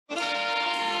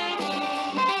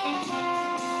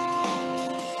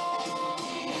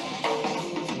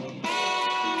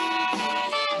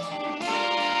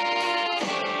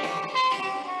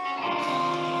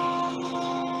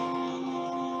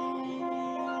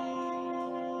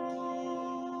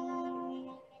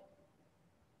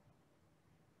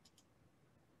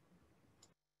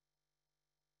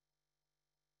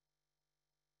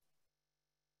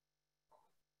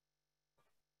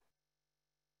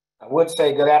I would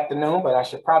say good afternoon, but I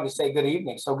should probably say good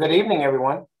evening. So good evening,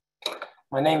 everyone.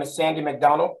 My name is Sandy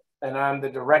McDonald, and I'm the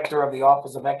Director of the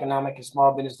Office of Economic and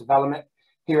Small Business Development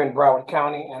here in Broward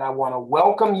County. And I want to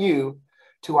welcome you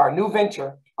to our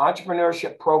NewVenture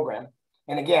Entrepreneurship Program.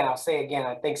 And again, I'll say again,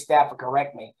 I think staff will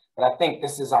correct me, but I think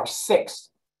this is our 6th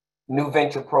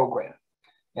NewVenture program.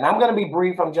 And I'm going to be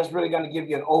brief. I'm just really going to give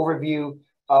you an overview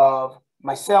of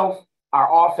myself,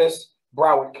 our office,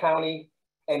 Broward County.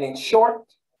 And in short,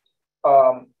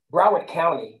 Broward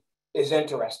County is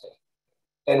interested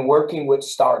in working with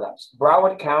startups.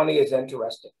 Broward County is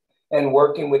interested in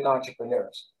working with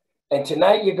entrepreneurs. And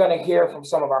tonight you're going to hear from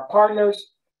some of our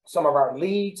partners, some of our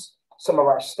leads, some of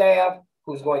our staff,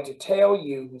 who's going to tell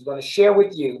you, who's going to share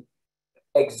with you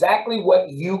exactly what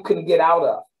you can get out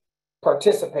of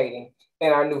participating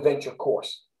in our NewVenture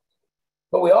course.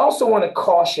 But we also want to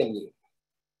caution you.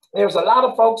 There's a lot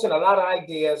of folks and a lot of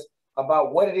ideas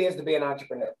about what it is to be an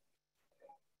entrepreneur.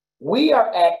 We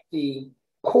are at the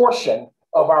portion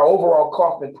of our overall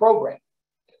Kaufman program.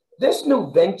 This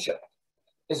NewVenture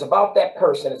is about that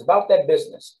person, it's about that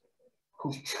business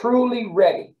who's truly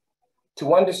ready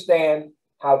to understand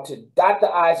how to dot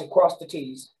the I's and cross the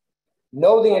T's,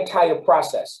 know the entire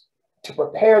process to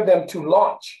prepare them to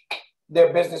launch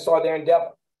their business or their endeavor,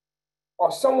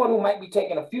 or someone who might be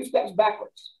taking a few steps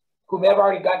backwards, who may have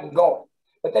already gotten going,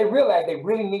 but they realize they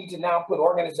really need to now put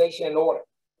organization in order,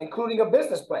 including a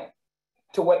business plan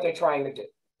to what they're trying to do.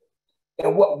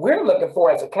 And what we're looking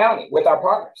for as a county with our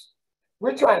partners,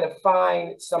 we're trying to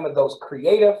find some of those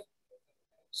creative,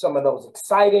 some of those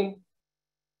exciting,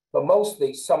 but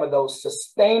mostly some of those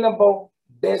sustainable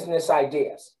business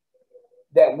ideas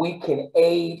that we can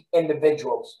aid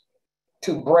individuals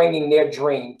to bringing their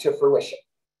dream to fruition.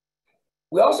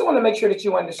 We also want to make sure that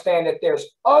you understand that there's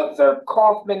other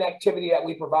Kaufman activity that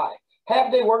we provide,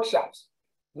 half-day workshops,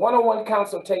 one-on-one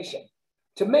consultation,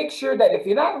 to make sure that if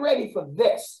you're not ready for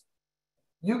this,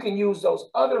 you can use those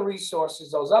other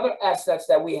resources, those other assets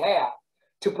that we have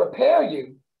to prepare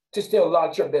you to still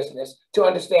launch your business, to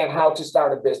understand how to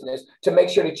start a business, to make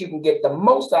sure that you can get the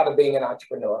most out of being an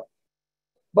entrepreneur.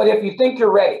 But if you think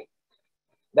you're ready,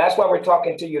 that's why we're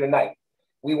talking to you tonight.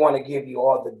 We want to give you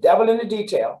all the devil in the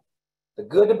detail, the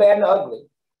good, the bad, and the ugly,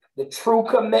 the true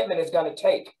commitment it's going to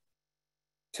take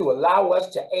to allow us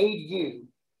to aid you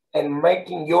in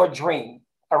making your dream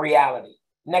a reality.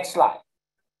 Next slide.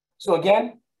 So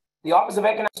again, the Office of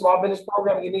Economic and Small Business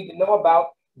Program you need to know about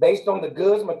based on the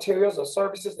goods, materials, or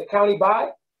services the county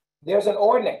buy. There's an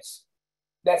ordinance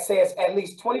that says at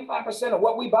least 25% of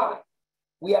what we buy,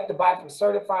 we have to buy from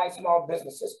certified small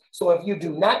businesses. So if you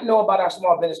do not know about our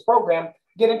small business program,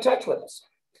 get in touch with us.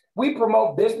 We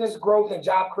promote business growth and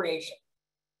job creation.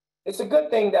 It's a good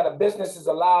thing that a business is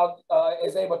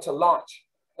able to launch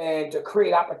and to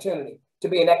create opportunity, to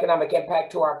be an economic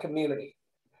impact to our community.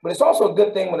 But it's also a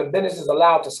good thing when a business is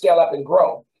allowed to scale up and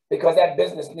grow, because that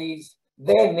business needs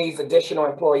additional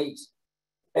employees.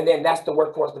 And then that's the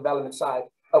workforce development side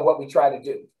of what we try to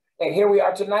do. And here we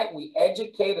are tonight. We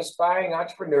educate aspiring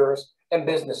entrepreneurs and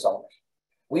business owners.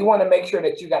 We want to make sure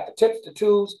that you got the tips, the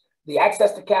tools, the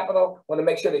access to capital. We want to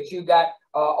make sure that you got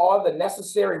all the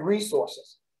necessary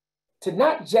resources to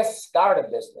not just start a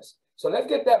business. So let's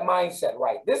get that mindset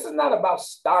right. This is not about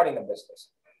starting a business.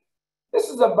 This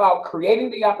is about creating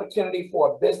the opportunity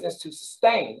for a business to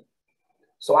sustain.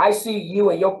 So I see you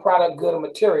and your product, good, or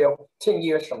material 10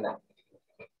 years from now.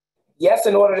 Yes,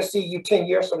 in order to see you 10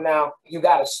 years from now, you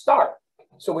got to start.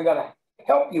 So we're going to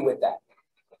help you with that.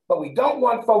 But we don't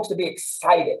want folks to be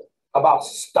excited about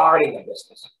starting a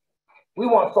business. We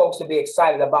want folks to be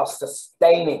excited about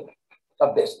sustaining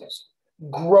a business,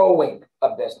 growing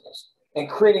a business, and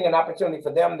creating an opportunity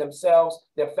for them, themselves,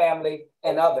 their family,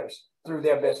 and others through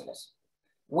their business.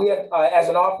 We, as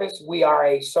an office, we are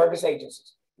a service agency.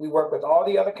 We work with all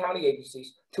the other county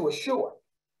agencies to assure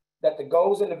that the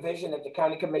goals and the vision that the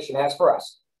county commission has for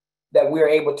us, that we're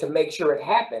able to make sure it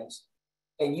happens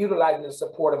and utilizing the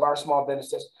support of our small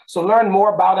businesses. So learn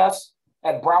more about us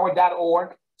at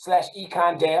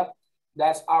broward.org/econdev.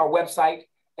 That's our website.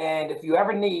 And if you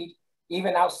ever need,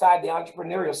 even outside the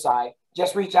entrepreneurial side,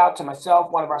 just reach out to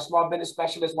myself, one of our small business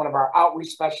specialists, one of our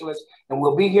outreach specialists, and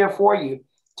we'll be here for you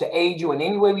to aid you in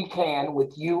any way we can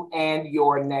with you and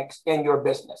your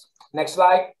business. Next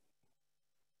slide.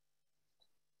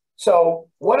 So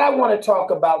what I want to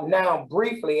talk about now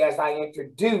briefly as I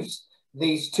introduce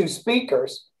these two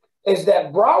speakers is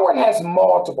that Broward has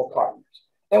multiple partners,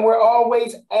 and we're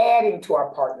always adding to our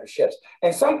partnerships.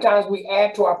 And sometimes we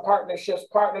add to our partnerships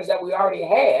partners that we already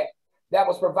had that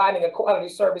was providing a quality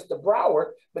service to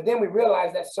Broward, but then we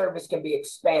realize that service can be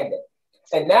expanded.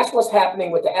 And that's what's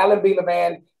happening with the Allen B.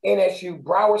 Levan NSU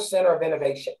Broward Center of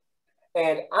Innovation.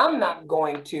 And I'm not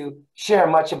going to share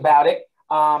much about it,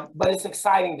 but it's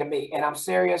exciting to me. And I'm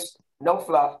serious, no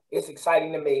fluff. It's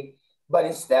exciting to me. But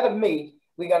instead of me,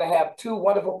 we're going to have two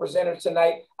wonderful presenters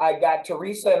tonight. I got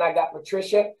Teresa and I got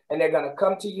Patricia, and they're going to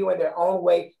come to you in their own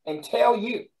way and tell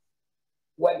you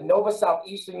what Nova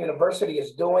Southeastern University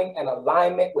is doing in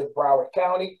alignment with Broward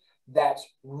County. That's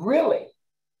really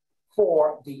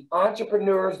for the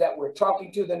entrepreneurs that we're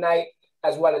talking to tonight,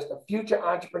 as well as the future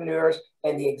entrepreneurs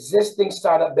and the existing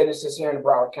startup businesses here in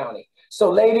Broward County. So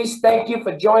ladies, thank you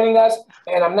for joining us.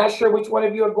 And I'm not sure which one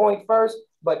of you are going first,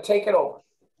 but take it over.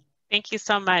 Thank you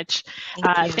so much.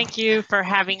 Thank you for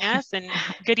having us, and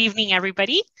good evening,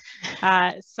 everybody.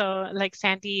 So like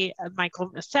Sandy Michael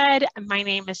said, my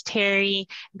name is Terry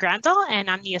Grandel, and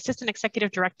I'm the Assistant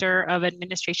Executive Director of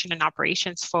Administration and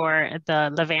Operations for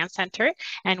the Levan Center.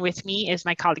 And with me is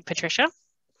my colleague, Patricia.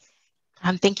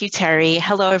 Thank you, Terry.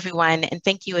 Hello, everyone. And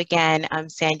thank you again,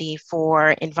 Sandy, for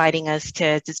inviting us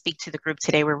to speak to the group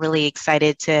today. We're really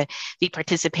excited to be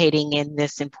participating in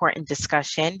this important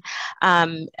discussion.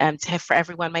 For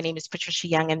everyone, my name is Patricia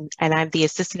Young, and I'm the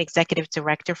Assistant Executive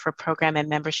Director for Program and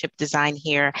Membership Design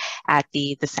here at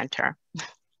the Center.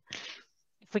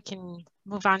 If we can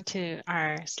move on to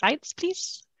our slides,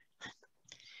 please.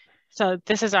 So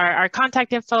this is our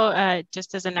contact info.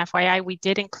 Just as an FYI, we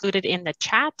did include it in the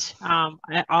chat,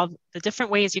 all the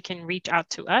different ways you can reach out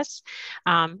to us.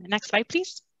 Next slide,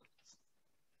 please.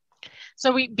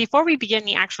 So before we begin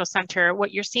the actual center,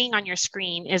 what you're seeing on your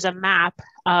screen is a map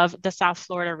of the South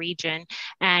Florida region.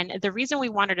 And the reason we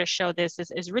wanted to show this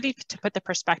is really to put the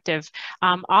perspective.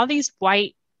 All these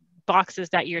white boxes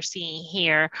that you're seeing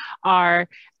here are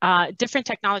different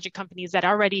technology companies that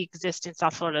already exist in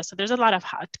South Florida. So there's a lot of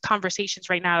conversations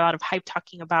right now, a lot of hype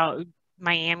talking about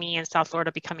Miami and South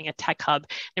Florida becoming a tech hub.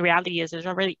 The reality is there's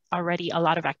already a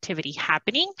lot of activity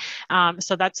happening.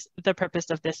 So that's the purpose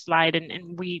of this slide.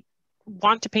 And we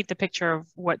want to paint the picture of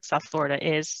what South Florida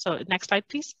is. So next slide,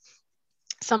 please.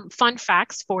 Some fun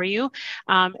facts for you.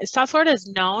 South Florida is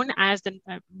known as the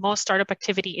most startup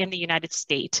activity in the United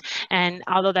States. And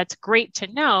although that's great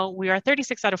to know, we are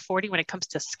 36 out of 40 when it comes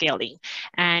to scaling.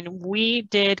 And we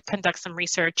did conduct some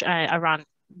research around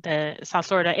the South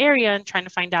Florida area and trying to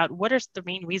find out what are the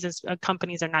main reasons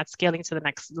companies are not scaling to the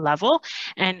next level.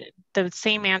 And the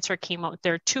same answer came out.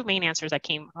 There are two main answers that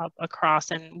came up across,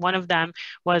 and one of them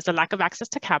was the lack of access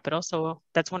to capital. So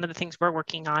that's one of the things we're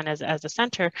working on as a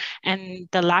center, and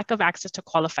the lack of access to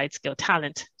qualified skilled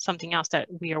talent, something else that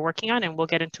we are working on, and we'll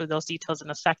get into those details in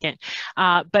a second.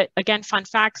 But again, fun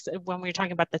facts, when we're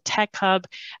talking about the tech hub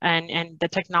and the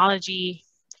technology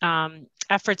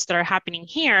efforts that are happening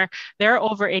here, there are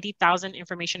over 80,000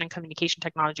 information and communication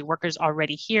technology workers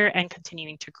already here and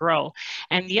continuing to grow.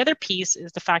 And the other piece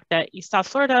is the fact that East South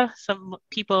Florida, some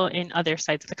people in other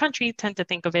sides of the country tend to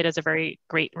think of it as a very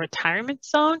great retirement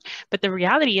zone, but the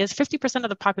reality is 50% of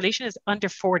the population is under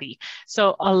 40.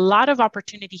 So a lot of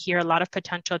opportunity here, a lot of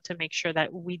potential to make sure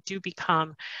that we do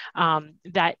become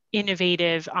that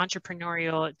innovative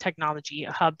entrepreneurial technology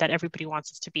hub that everybody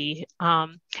wants us to be.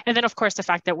 And then of course, the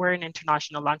fact that we're an international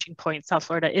launching point. South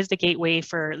Florida is the gateway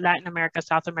for Latin America,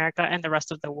 South America, and the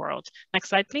rest of the world. Next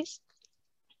slide, please.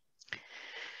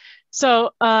 So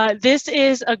this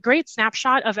is a great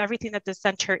snapshot of everything that the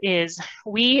center is.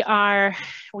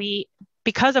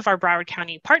 Because of our Broward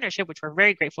County partnership, which we're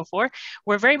very grateful for,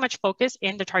 we're very much focused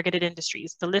in the targeted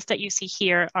industries. The list that you see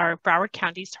here are Broward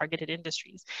County's targeted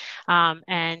industries.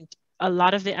 And a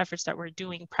lot of the efforts that we're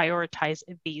doing prioritize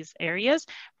these areas,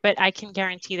 but I can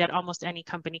guarantee that almost any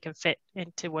company can fit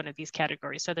into one of these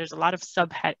categories. So there's a lot of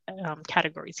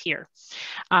categories here.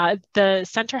 The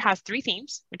center has 3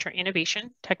 themes, which are innovation,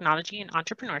 technology, and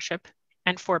entrepreneurship,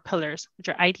 and 4 pillars, which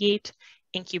are ideate,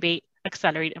 incubate,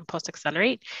 accelerate, and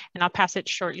post-accelerate. And I'll pass it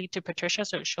shortly to Patricia,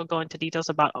 so she'll go into details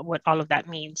about what all of that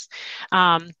means.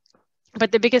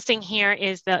 But the biggest thing here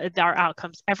is our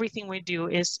outcomes. Everything we do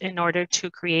is in order to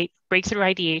create breakthrough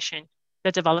ideation,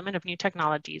 the development of new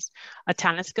technologies, a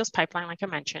talent skills pipeline, like I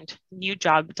mentioned, new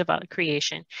job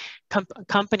creation,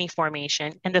 company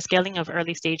formation, and the scaling of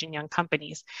early stage and young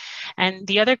companies. And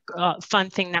the other fun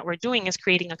thing that we're doing is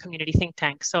creating a community think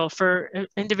tank. So for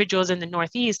individuals in the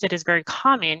Northeast, it is very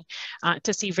common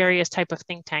to see various type of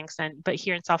think tanks. But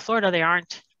here in South Florida, there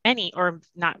aren't any, or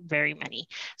not very many.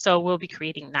 So we'll be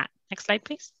creating that. Next slide,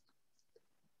 please.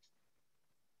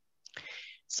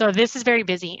 So this is very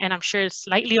busy, and I'm sure it's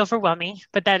slightly overwhelming,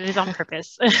 but that is on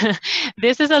purpose.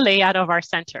 This is a layout of our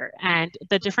center, and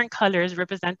the different colors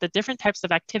represent the different types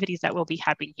of activities that will be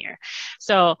happening here.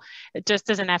 So just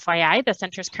as an FYI, the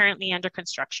center is currently under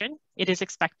construction. It is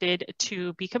expected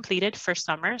to be completed for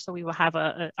summer. So we will have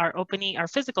our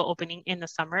physical opening in the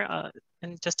summer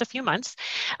in just a few months.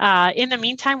 In the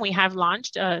meantime, we have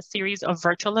launched a series of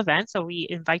virtual events. So we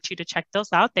invite you to check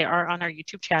those out. They are on our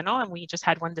YouTube channel, and we just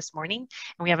had one this morning.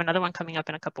 And we have another one coming up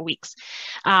in a couple weeks.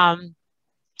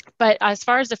 But as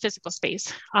far as the physical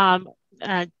space,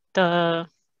 the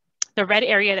red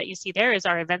area that you see there is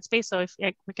our event space. So if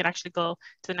we could actually go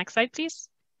to the next slide, please.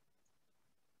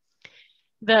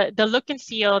 The look and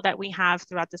feel that we have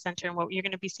throughout the center, and what you're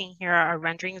going to be seeing here are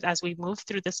renderings as we move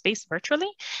through the space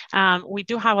virtually. We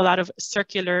do have a lot of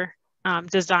circular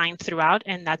design throughout,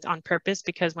 and that's on purpose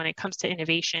because when it comes to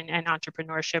innovation and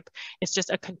entrepreneurship, it's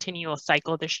just a continual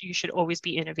cycle. You should always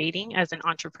be innovating as an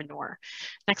entrepreneur.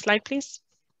 Next slide, please.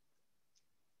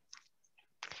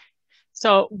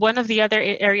 So one of the other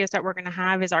areas that we're going to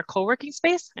have is our co-working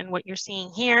space. And what you're seeing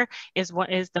here is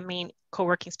what is the main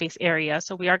co-working space area.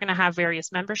 So we are going to have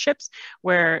various memberships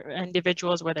where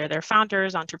individuals, whether they're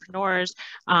founders, entrepreneurs,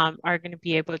 are going to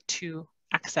be able to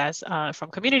access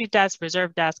from community desk,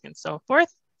 reserve desk, and so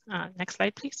forth. Next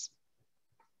slide, please.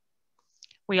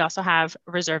 We also have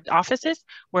reserved offices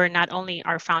where not only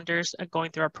our founders are going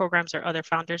through our programs or other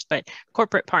founders, but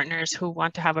corporate partners who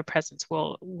want to have a presence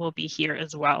will be here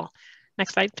as well.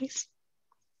 Next slide, please.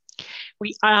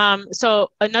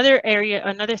 So another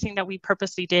thing that we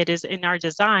purposely did is in our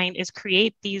design is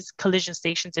create these collision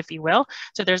stations, if you will.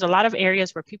 So there's a lot of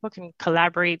areas where people can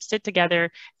collaborate, sit together,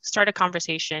 start a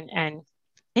conversation, and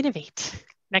innovate.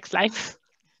 Next slide.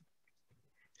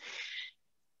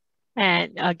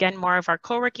 And again, more of our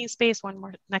co-working space. One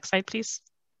more, next slide, please.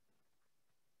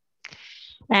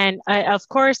 And of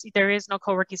course, there is no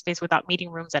co-working space without meeting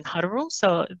rooms and huddle rooms.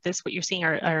 So what you're seeing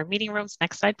are meeting rooms.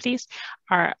 Next slide, please.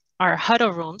 Our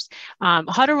huddle rooms.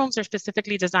 Huddle rooms are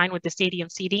specifically designed with the stadium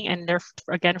seating, and they're,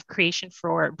 again, creation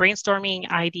for brainstorming,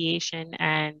 ideation,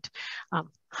 and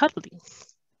huddling.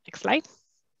 Next slide.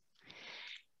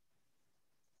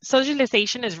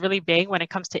 Socialization is really big when it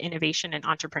comes to innovation and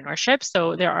entrepreneurship.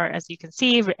 So there are, as you can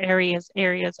see, areas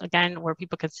again, where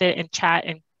people can sit and chat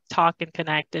and talk and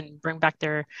connect and bring back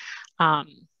their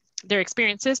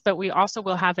experiences. But we also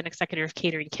will have an executive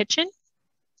catering kitchen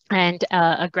and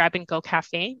a grab and go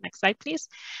cafe. Next slide, please.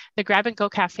 The grab and go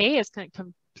cafe is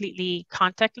completely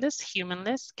contactless,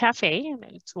 humanless cafe.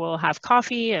 And we'll have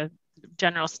coffee,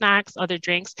 general snacks, other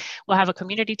drinks. We'll have a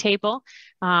community table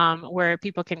where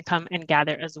people can come and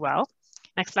gather as well.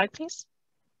 Next slide, please.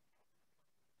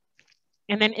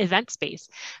 And then event space.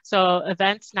 So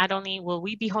events, not only will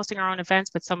we be hosting our own events,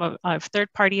 but some of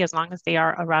third party, as long as they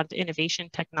are around innovation,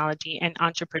 technology, and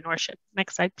entrepreneurship.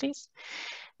 Next slide, please.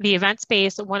 The event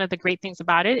space, one of the great things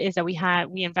about it is that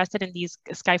we invested in these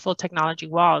skyfold technology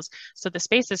walls. So the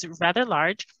space is rather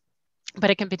large, but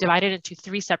it can be divided into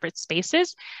 3 separate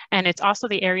spaces. And it's also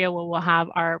the area where we'll have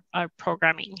our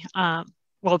programming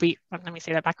let me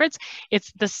say that backwards.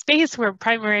 It's the space where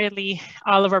primarily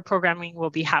all of our programming will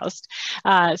be housed.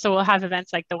 So we'll have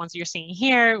events like the ones you're seeing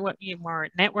here, more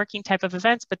networking type of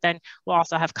events, but then we'll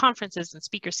also have conferences and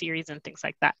speaker series and things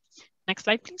like that. Next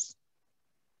slide, please.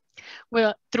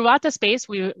 Well, throughout the space,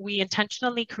 we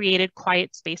intentionally created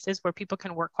quiet spaces where people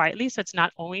can work quietly. So it's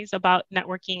not always about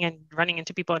networking and running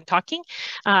into people and talking.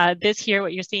 This here,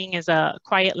 what you're seeing is a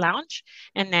quiet lounge.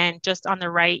 And then just on the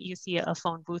right, you see a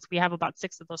phone booth. We have about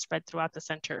 6 of those spread throughout the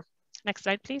center. Next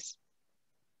slide, please.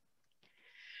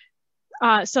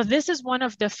 So this is one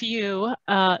of the few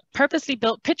purposely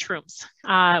built pitch rooms.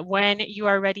 When you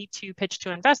are ready to pitch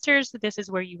to investors, this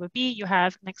is where you will be. You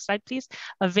have, next slide, please,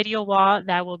 a video wall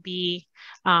that will be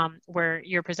where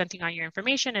you're presenting all your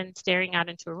information and staring out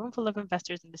into a room full of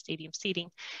investors in the stadium seating.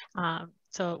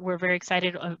 So we're very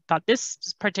excited about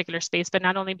this particular space, but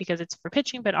not only because it's for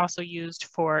pitching, but also used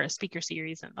for speaker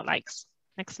series and the likes.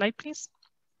 Next slide, please.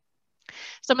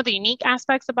 Some of the unique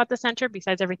aspects about the center,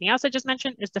 besides everything else I just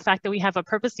mentioned, is the fact that we have a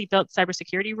purposely built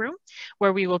cybersecurity room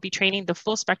where we will be training the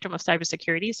full spectrum of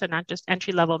cybersecurity. So not just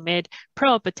entry level, mid,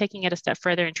 pro, but taking it a step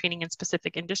further and training in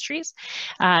specific industries.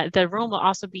 The room will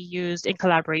also be used in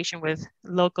collaboration with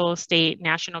local, state,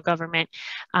 national government,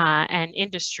 and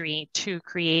industry to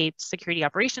create security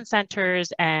operations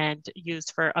centers and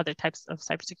used for other types of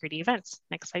cybersecurity events.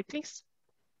 Next slide, please.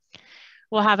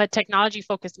 We'll have a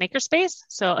technology-focused makerspace.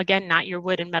 So again, not your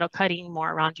wood and metal cutting,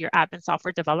 more around your app and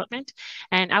software development.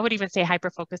 And I would even say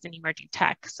hyper-focused in emerging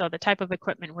tech. So the type of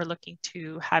equipment we're looking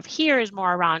to have here is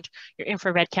more around your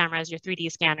infrared cameras, your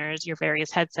 3D scanners, your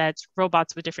various headsets,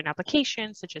 robots with different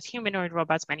applications, such as humanoid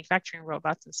robots, manufacturing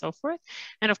robots, and so forth.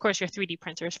 And of course, your 3D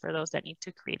printers for those that need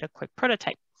to create a quick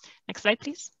prototype. Next slide,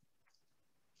 please.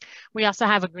 We also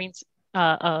have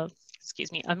a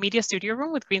media studio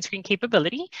room with green screen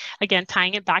capability. Again,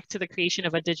 tying it back to the creation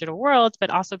of a digital world, but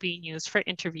also being used for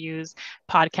interviews,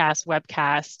 podcasts,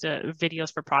 webcasts,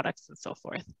 videos for products, and so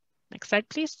forth. Next slide,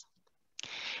 please.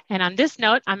 And on this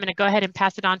note, I'm going to go ahead and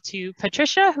pass it on to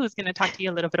Patricia, who's going to talk to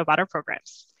you a little bit about our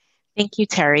programs. Thank you,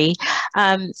 Terry.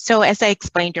 So as I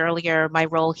explained earlier, my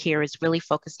role here is really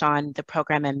focused on the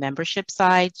program and membership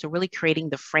side. So really creating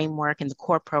the framework and the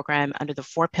core program under the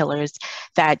 4 pillars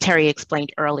that Terry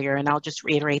explained earlier. And I'll just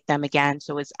reiterate them again.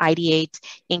 So it's ideate,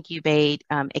 incubate,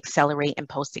 accelerate, and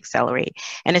post-accelerate.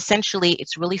 And essentially,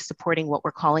 it's really supporting what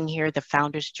we're calling here the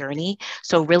founder's journey.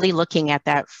 So really looking at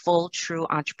that full, true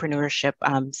entrepreneurship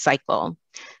cycle.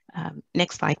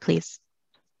 Next slide, please.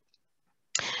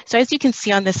 So as you can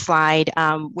see on this slide,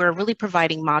 we're really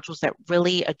providing modules that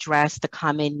really address the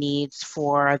common needs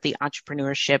for the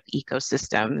entrepreneurship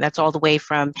ecosystem. That's all the way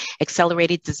from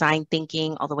accelerated design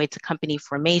thinking, all the way to company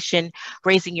formation,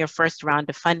 raising your first round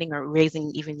of funding or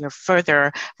raising even your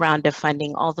further round of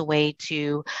funding, all the way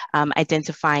to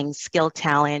identifying skill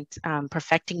talent,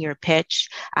 perfecting your pitch,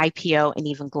 IPO, and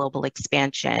even global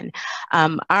expansion.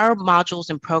 Our modules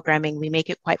and programming, we make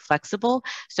it quite flexible.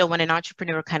 So when an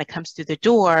entrepreneur kind of comes through the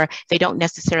door, they don't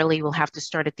necessarily will have to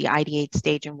start at the ideate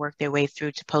stage and work their way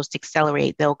through to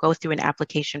post-accelerate. They'll go through an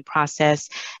application process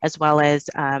as well as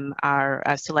our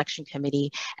selection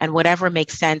committee, and whatever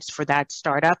makes sense for that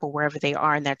startup or wherever they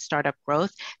are in that startup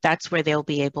growth, that's where they'll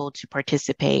be able to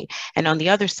participate. And on the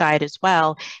other side as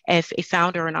well, if a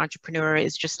founder or an entrepreneur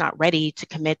is just not ready to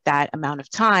commit that amount of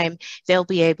time, they'll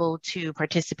be able to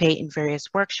participate in various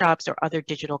workshops or other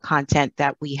digital content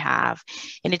that we have.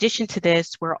 In addition to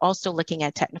this, we're also looking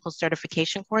at technical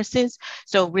certification courses.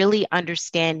 So really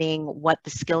understanding what the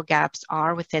skill gaps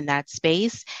are within that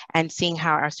space and seeing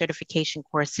how our certification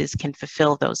courses can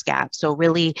fulfill those gaps. So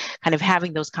really kind of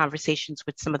having those conversations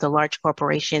with some of the large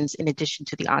corporations in addition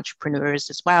to the entrepreneurs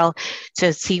as well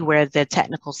to see where the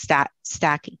technical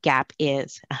stack gap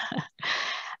is.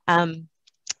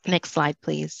 Next slide,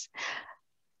 please.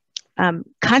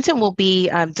 Content will be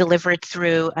delivered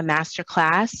through a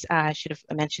masterclass. I should have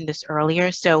mentioned this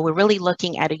earlier. So we're really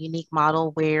looking at a unique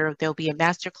model where there'll be a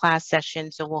masterclass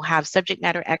session. So we'll have subject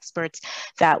matter experts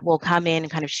that will come in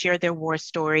and kind of share their war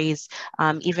stories,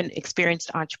 even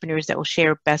experienced entrepreneurs that will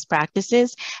share best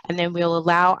practices. And then we'll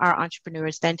allow our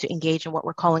entrepreneurs then to engage in what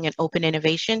we're calling an open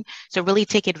innovation. So really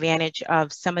take advantage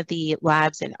of some of the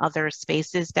labs and other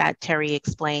spaces that Terry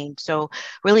explained. So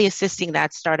really assisting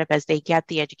that startup as they get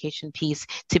the education piece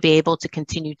to be able to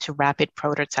continue to rapid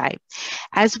prototype.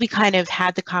 As we kind of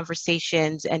had the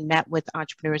conversations and met with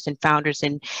entrepreneurs and founders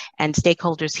and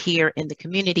stakeholders here in the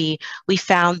community, we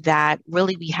found that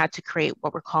really we had to create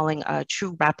what we're calling a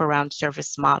true wraparound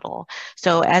service model.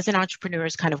 So as an entrepreneur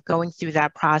is kind of going through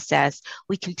that process,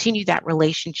 we continue that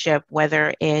relationship,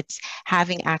 whether it's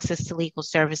having access to legal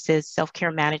services,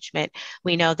 self-care management.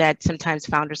 We know that sometimes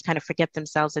founders kind of forget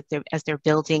themselves as they're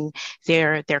building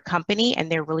their company, and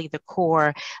they're really the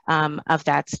core of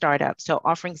that startup. So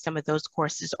offering some of those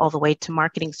courses all the way to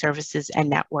marketing services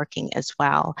and networking as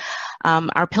well.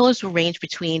 Our pillars will range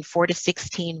between 4 to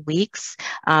 16 weeks.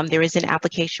 There is an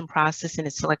application process and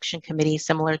a selection committee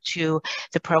similar to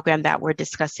the program that we're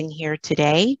discussing here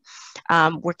today.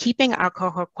 We're keeping our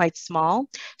cohort quite small.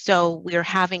 So we're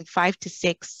having 5 to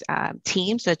 6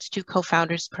 teams. So it's 2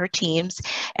 co-founders per teams,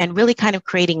 and really kind of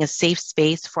creating a safe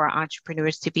space for our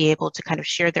entrepreneurs to be able to kind of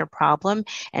share their problem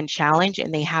and challenge,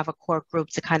 and they have a core group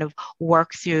to kind of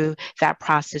work through that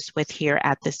process with here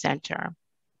at the center.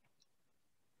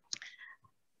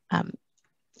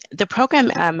 The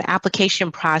program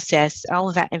application process, all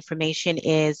of that information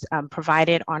is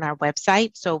provided on our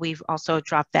website. So we've also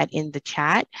dropped that in the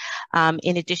chat,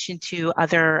 in addition to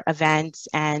other events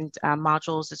and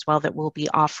modules as well that we'll be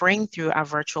offering through our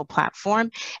virtual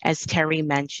platform, as Terry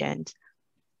mentioned.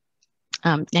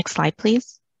 Next slide,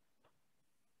 please.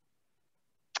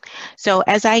 So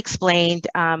as I explained,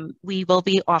 we will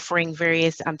be offering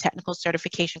various technical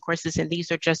certification courses, and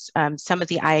these are just some of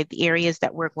the areas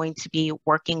that we're going to be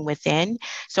working within.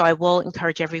 So I will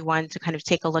encourage everyone to kind of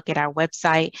take a look at our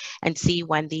website and see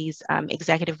when these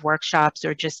executive workshops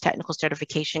or just technical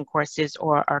certification courses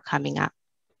are coming up.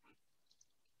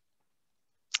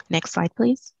 Next slide,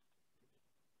 please.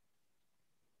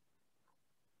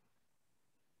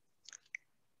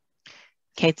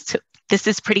 Okay, so this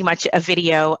is pretty much a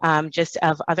video just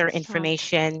of other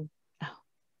information.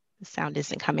 The sound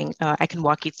isn't coming. I can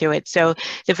walk you through it. So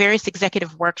the various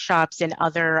executive workshops and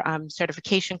other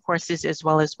certification courses, as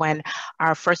well as when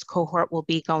our first cohort will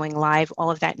be going live, all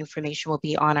of that information will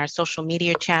be on our social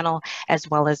media channel, as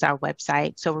well as our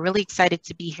website. So we're really excited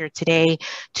to be here today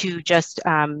to just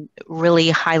really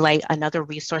highlight another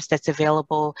resource that's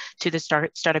available to the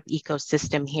startup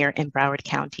ecosystem here in Broward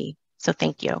County. So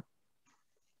thank you.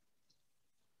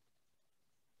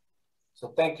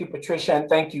 So thank you, Patricia, and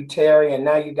thank you, Terry. And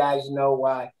now you guys know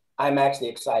why I'm actually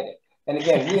excited. And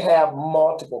again, we have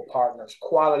multiple partners,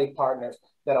 quality partners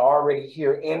that are already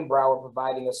here in Broward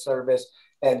providing a service.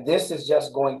 And this is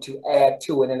just going to add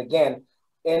to it. And again,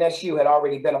 NSU had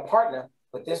already been a partner,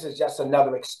 but this is just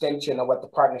another extension of what the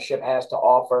partnership has to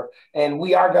offer. And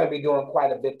we are going to be doing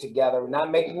quite a bit together. We're not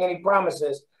making any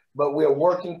promises, but we're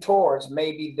working towards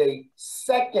maybe the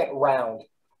second round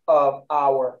of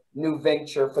our new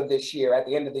venture for this year at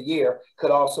the end of the year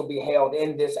could also be held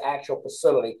in this actual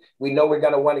facility. We know we're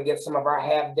going to want to get some of our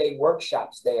half-day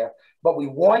workshops there, but we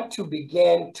want to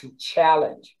begin to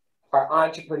challenge our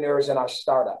entrepreneurs and our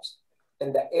startups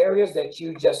in the areas that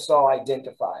you just saw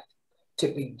identified to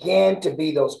begin to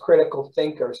be those critical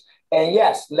thinkers. And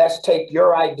yes, let's take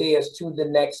your ideas to the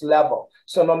next level.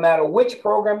 So no matter which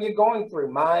program you're going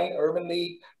through, mine, Urban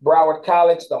League, Broward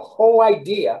College, the whole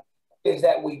idea is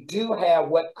that we do have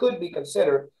what could be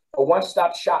considered a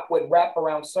one-stop shop with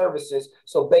wraparound services.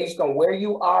 So based on where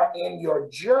you are in your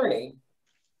journey,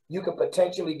 you could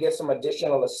potentially get some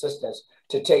additional assistance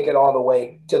to take it all the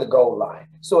way to the goal line.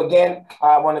 So again,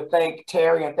 I want to thank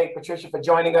Terry and thank Patricia for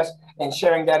joining us and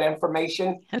sharing that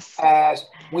information as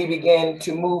we begin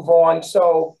to move on.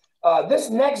 So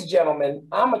this next gentleman,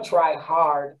 I'm gonna try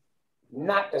hard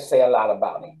not to say a lot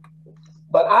about him,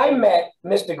 but I met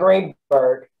Mr.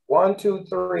 Greenberg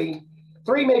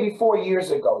three, maybe 4 years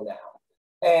ago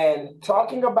now, and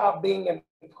talking about being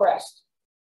impressed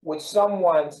with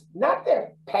someone's, not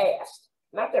their past,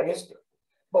 not their history,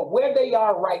 but where they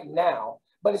are right now.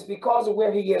 But it's because of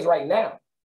where he is right now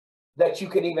that you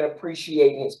could even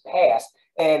appreciate his past.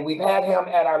 And we've had him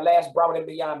at our last Broward and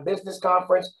Beyond Business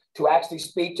Conference to actually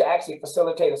speak, to actually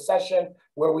facilitate a session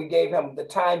where we gave him the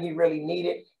time he really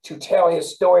needed to tell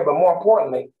his story, but more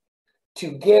importantly, to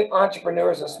get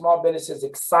entrepreneurs and small businesses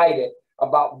excited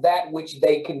about that which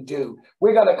they can do.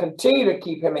 We're going to continue to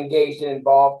keep him engaged and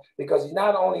involved because he's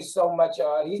not only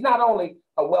he's not only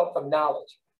a wealth of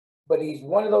knowledge, but he's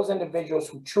one of those individuals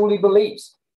who truly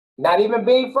believes, not even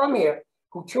being from here,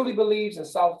 who truly believes in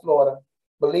South Florida,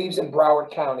 believes in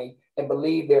Broward County, and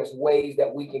believe there's ways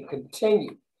that we can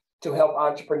continue to help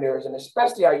entrepreneurs and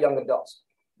especially our young adults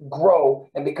grow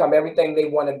and become everything they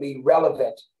want to be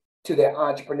relevant to their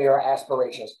entrepreneurial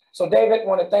aspirations. So David, I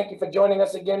want to thank you for joining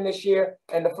us again this year,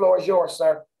 and the floor is yours,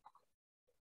 sir.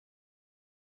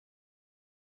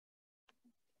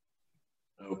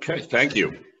 Okay, thank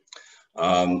you.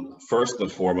 First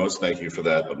and foremost, thank you for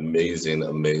that amazing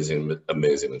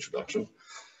introduction.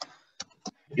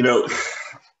 You know,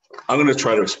 I'm going to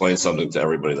try to explain something to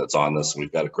everybody that's on this.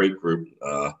 We've got a great group,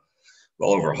 well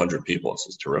over 100 people. This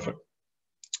is terrific.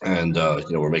 And,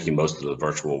 you know, we're making most of the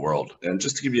virtual world. And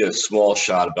just to give you a small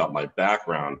shot about my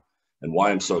background and why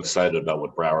I'm so excited about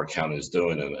what Broward County is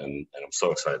doing and I'm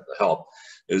so excited to help,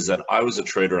 is that I was a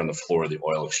trader on the floor of the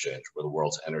oil exchange where the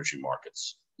world's energy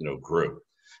markets, you know, grew.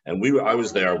 And I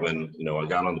was there when, you know, I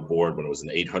got on the board when it was an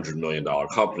 $800 million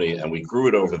company, and we grew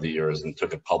it over the years and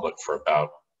took it public for about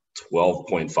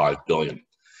 $12.5 billion.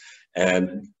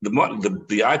 And the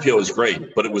IPO was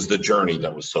great, but it was the journey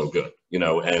that was so good, you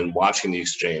know, and watching the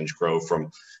exchange grow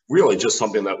from really just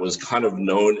something that was kind of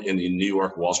known in the New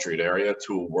York, Wall Street area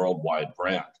to a worldwide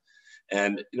brand.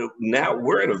 And, you know, now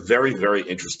we're at a very, very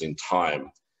interesting time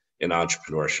in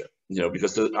entrepreneurship, you know,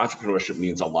 because the entrepreneurship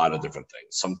means a lot of different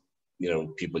things. Some, you know,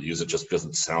 people use it just because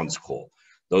it sounds cool.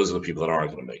 Those are the people that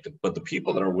aren't going to make it. But the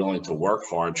people that are willing to work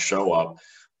hard, show up,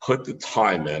 put the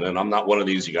time in, and I'm not one of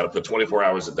these, you got to put 24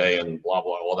 hours a day and blah,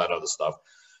 blah, all that other stuff.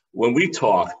 When we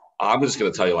talk, I'm just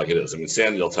going to tell you like it is. I mean,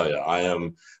 Sandy will tell you, I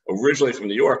am originally from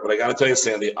New York, but I got to tell you,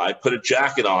 Sandy, I put a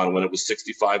jacket on when it was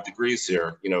 65 degrees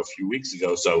here, you know, a few weeks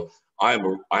ago. So I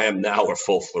am now a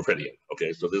full Floridian.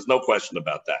 Okay. So there's no question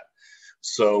about that.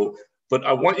 So, but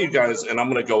I want you guys, and I'm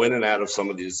going to go in and out of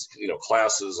some of these, you know,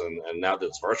 classes, and now that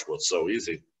it's virtual, it's so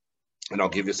easy. And I'll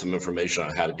give you some information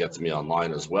on how to get to me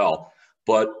online as well.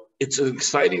 But it's an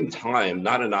exciting time,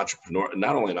 not only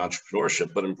in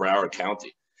entrepreneurship, but in Broward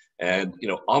County. And, you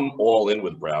know, I'm all in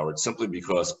with Broward simply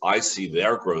because I see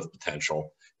their growth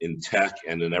potential in tech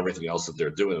and in everything else that they're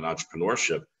doing in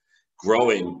entrepreneurship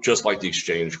growing just like the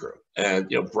exchange grew.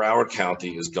 And, you know, Broward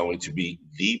County is going to be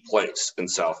the place in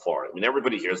South Florida. I mean,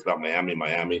 everybody hears about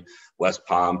Miami, West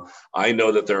Palm. I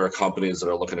know that there are companies that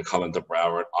are looking to come into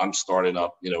Broward. I'm starting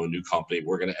up, you know, a new company.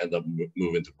 We're going to end up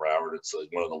moving to Broward. It's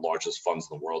one of the largest funds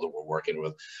in the world that we're working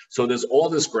with. So there's all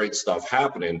this great stuff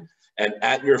happening. And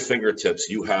at your fingertips,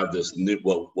 you have this new,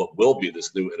 what will be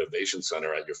this new innovation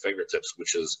center at your fingertips,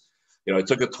 which is, you know, I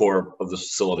took a tour of the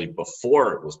facility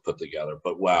before it was put together,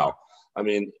 but wow. I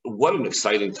mean, what an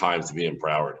exciting time to be in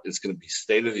Broward. It's going to be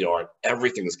state of the art.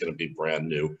 Everything is going to be brand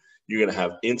new. You're going to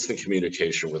have instant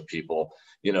communication with people.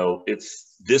 You know,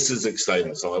 this is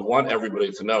exciting. So I want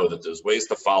everybody to know that there's ways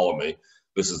to follow me.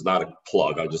 This is not a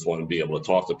plug. I just want to be able to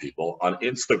talk to people on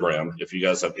Instagram. If you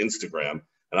guys have Instagram,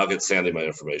 and I'll get Sandy my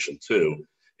information too.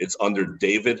 It's under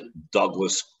David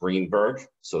Douglas Greenberg.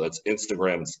 So that's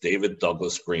Instagram. It's David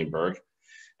Douglas Greenberg.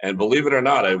 And believe it or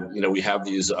not, we have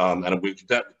these,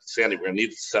 Sandy, we're gonna need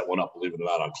to set one up, believe it or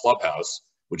not, on Clubhouse,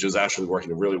 which is actually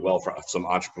working really well for some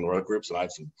entrepreneur groups. And I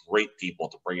have some great people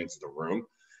to bring into the room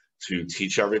to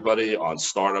teach everybody on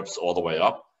startups all the way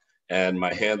up. And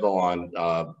my handle on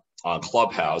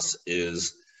Clubhouse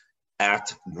is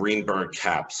at Greenberg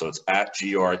Cap. So it's at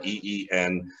GREENBERG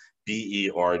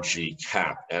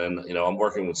Cap. And, you know, I'm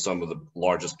working with some of the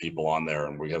largest people on there,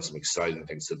 and we have some exciting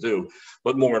things to do.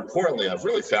 But more importantly, I've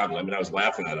really found it. I mean, I was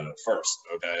laughing at it at first,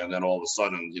 okay? And then all of a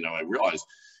sudden, you know, I realized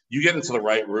you get into the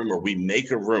right room, or we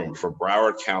make a room for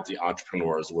Broward County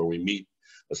entrepreneurs where we meet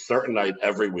a certain night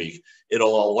every week.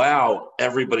 It'll allow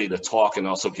everybody to talk and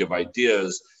also give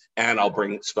ideas, and I'll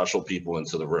bring special people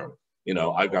into the room. You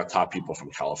know, I've got top people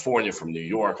from California, from New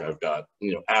York. I've got,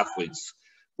 you know, athletes,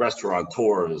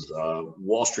 restaurateurs,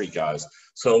 Wall Street guys.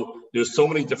 So there's so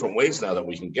many different ways now that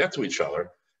we can get to each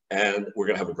other, and we're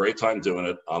going to have a great time doing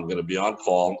it. I'm going to be on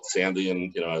call. Sandy,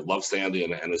 and, you know, I love Sandy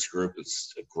and this group.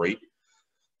 It's great.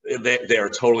 They are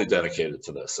totally dedicated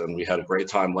to this. And we had a great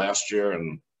time last year,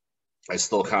 and I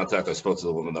spoke to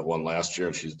the woman that won last year,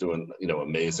 and she's doing, you know,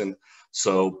 amazing.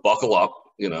 So buckle up,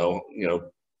 you know,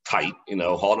 tight, you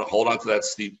know, hold on to that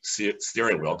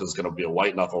steering wheel, because it's going to be a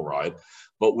white knuckle ride.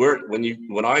 But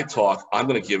when I talk, I'm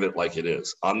going to give it like it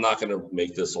is. I'm not going to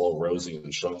make this all rosy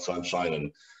and sunshine.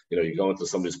 And, you know, you go into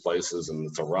some of these places and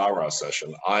it's a rah-rah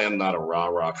session. I am not a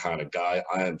rah-rah kind of guy.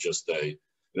 I am just you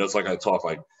know, it's like I talk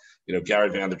like, you know,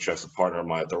 Gary Vanderchuk's a partner of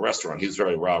mine at the restaurant. He's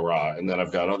very rah-rah. And then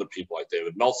I've got other people like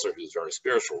David Meltzer, who's very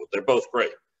spiritual. They're both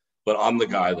great. But I'm the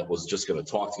guy that was just going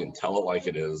to talk to you and tell it like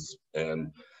it is.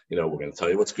 And, you know, we're going to tell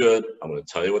you what's good. I'm going to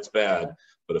tell you what's bad.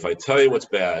 But if I tell you what's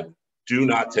bad, do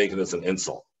not take it as an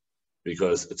insult,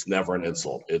 because it's never an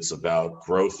insult. It's about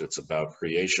growth. It's about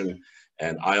creation.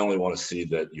 And I only want to see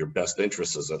that your best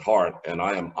interest is at heart. And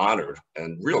I am honored,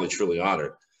 and really, truly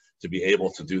honored, to be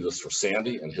able to do this for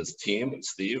Sandy and his team, and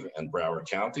Steve, and Broward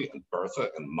County, and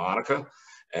Bertha, and Monica,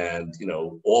 and, you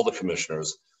know, all the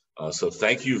commissioners. So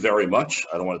thank you very much.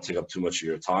 I don't want to take up too much of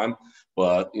your time,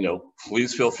 but, you know,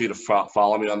 please feel free to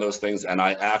follow me on those things. And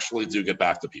I actually do get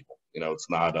back to people. You know, it's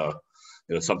not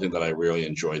you know, something that I really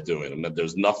enjoy doing. And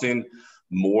there's nothing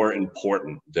more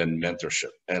important than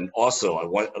mentorship. And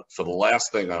also, for the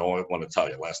last thing I want to tell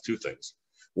you, last two things.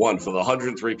 One, for the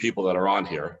 103 people that are on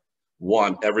here,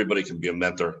 one, everybody can be a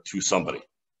mentor to somebody.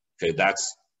 Okay,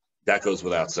 that goes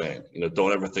without saying. You know,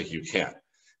 don't ever think you can't.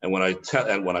 And when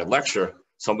I lecture,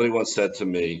 somebody once said to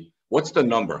me, "What's the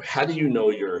number? How do you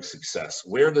know you're a success?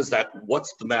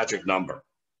 What's the magic number?"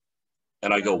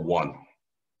 And I go, 1.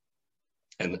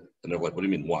 And they're like, "What do you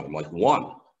mean 1?" I'm like,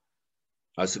 1.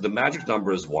 I said, the magic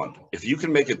number is 1. If you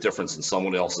can make a difference in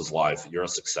someone else's life, you're a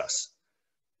success.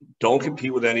 Don't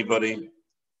compete with anybody.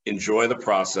 Enjoy the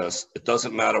process. It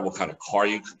doesn't matter what kind of car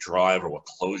you drive, or what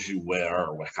clothes you wear,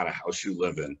 or what kind of house you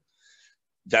live in.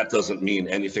 That doesn't mean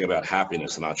anything about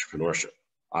happiness and entrepreneurship.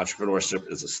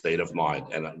 Entrepreneurship is a state of mind.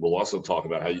 And we'll also talk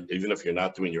about how even if you're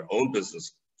not doing your own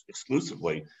business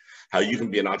exclusively, how you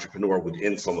can be an entrepreneur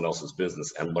within someone else's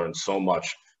business and learn so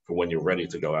much for when you're ready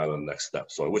to go out on the next step.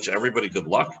 So I wish everybody good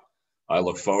luck. I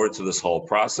look forward to this whole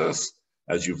process.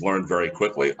 As you've learned very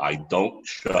quickly, I don't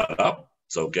shut up,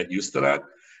 so get used to that.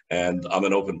 And I'm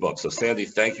an open book. So Sandy,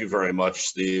 thank you very much,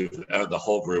 Steve, the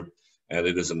whole group. And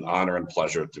it is an honor and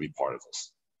pleasure to be part of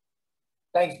this.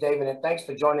 Thanks, David, and thanks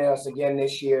for joining us again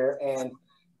this year. And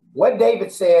what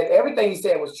David said, everything he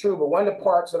said was true, but one of the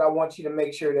parts that I want you to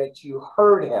make sure that you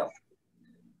heard him.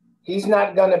 He's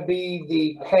not going to be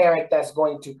the parent that's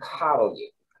going to coddle you.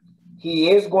 He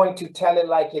is going to tell it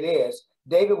like it is.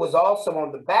 David was also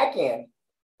on the back end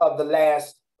of the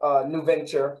last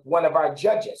NewVenture, one of our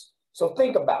judges. So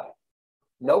think about it.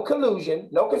 No collusion,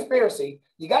 no conspiracy.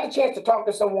 You got a chance to talk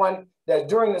to someone that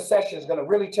during the session is going to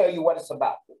really tell you what it's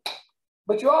about.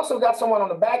 But you also got someone on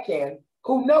the back end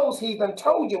who knows he even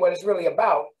told you what it's really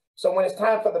about. So when it's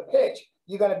time for the pitch,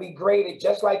 you're going to be graded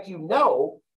just like you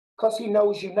know, because he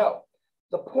knows you know.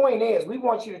 The point is, we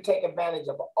want you to take advantage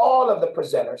of all of the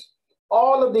presenters,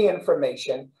 all of the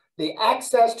information, the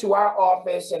access to our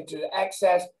office and to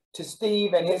access to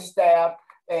Steve and his staff.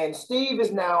 And Steve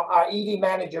is now our ED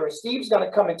manager. And Steve's going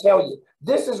to come and tell you,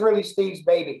 this is really Steve's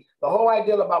baby. The whole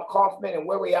idea about Kaufman and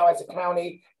where we are as a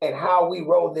county and how we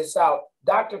roll this out.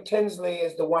 Dr. Tinsley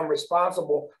is the one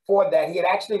responsible for that. He had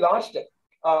actually launched it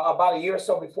about a year or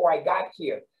so before I got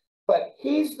here. But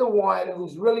he's the one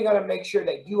who's really going to make sure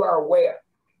that you are aware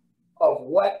of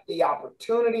what the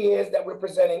opportunity is that we're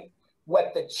presenting,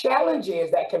 what the challenge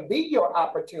is that can be your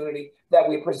opportunity that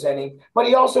we're presenting. But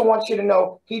he also wants you to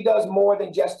know he does more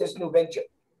than just this new venture.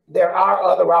 There are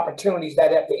other opportunities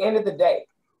that at the end of the day,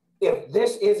 if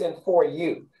this isn't for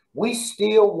you, we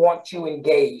still want you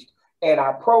engaged in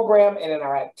our program and in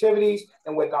our activities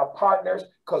and with our partners,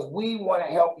 because we want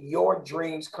to help your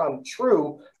dreams come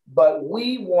true. But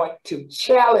we want to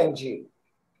challenge you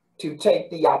to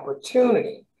take the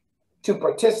opportunity to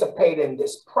participate in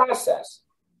this process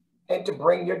and to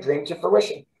bring your dream to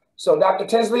fruition. So Dr.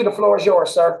 Tinsley, the floor is yours,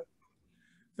 sir.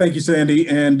 Thank you, Sandy.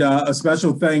 And a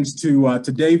special thanks to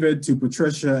David, to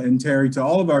Patricia and Terry, to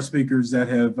all of our speakers that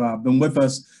have been with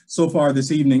us so far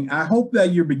this evening. I hope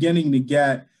that you're beginning to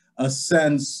get a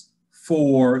sense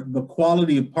for the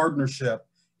quality of partnership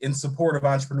in support of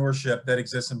entrepreneurship that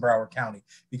exists in Broward County,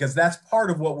 because that's part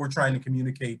of what we're trying to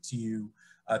communicate to you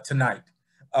tonight.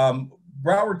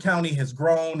 Broward County has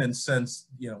grown, and since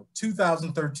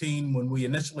 2013, when we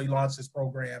initially launched this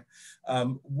program,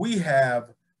 we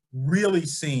have really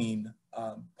seen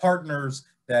partners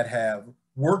that have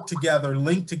worked together,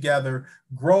 linked together,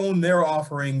 grown their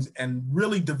offerings, and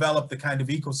really developed the kind of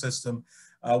ecosystem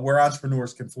where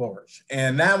entrepreneurs can flourish.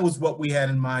 And that was what we had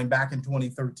in mind back in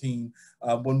 2013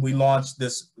 when we launched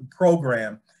this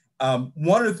program.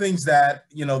 One of the things that,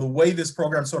 the way this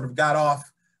program sort of got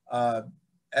off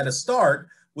at a start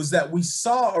was that we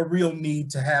saw a real need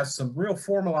to have some real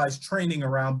formalized training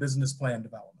around business plan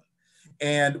development.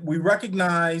 And we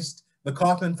recognized the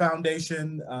Kaufman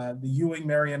Foundation, the Ewing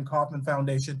Marion Kaufman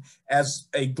Foundation, as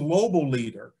a global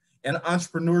leader in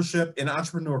entrepreneurship, in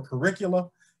entrepreneur curricula,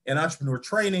 in entrepreneur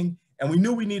training. And we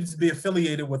knew we needed to be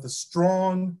affiliated with a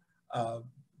strong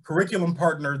curriculum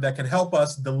partner that could help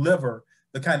us deliver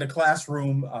the kind of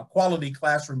classroom, quality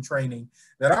classroom training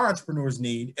that our entrepreneurs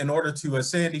need in order to, as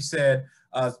Sandy said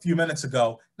a few minutes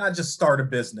ago, not just start a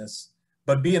business,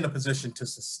 but be in a position to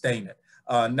sustain it.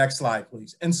 Next slide,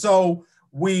 please. And so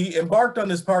we embarked on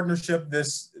this partnership,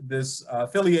 this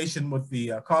affiliation with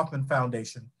the Kaufman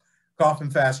Foundation, Kaufman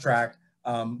FastTrac.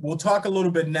 We'll talk a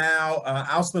little bit now.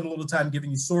 I'll spend a little time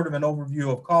giving you sort of an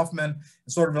overview of Kaufman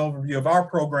and sort of an overview of our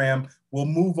program. We'll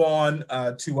move on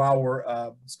to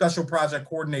our Special Project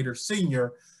Coordinator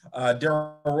Senior,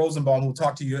 Daryl Rosenbaum, who will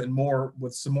talk to you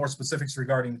with some more specifics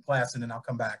regarding the class, and then I'll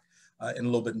come back in a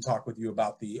little bit and talk with you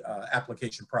about the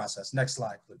application process. Next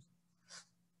slide, please.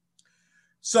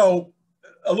 So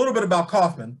a little bit about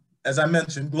Kaufman. As I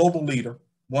mentioned, global leader,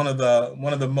 one of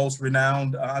the most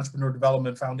renowned entrepreneur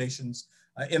development foundations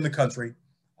in the country.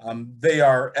 They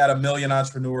are at 1 million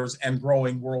entrepreneurs and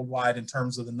growing worldwide in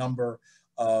terms of the number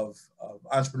of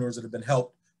entrepreneurs that have been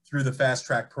helped through the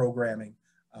FastTrac programming.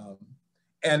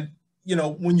 And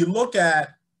when you look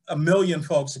at 1 million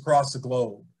folks across the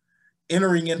globe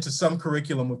entering into some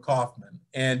curriculum with Kaufman,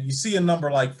 and you see a number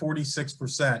like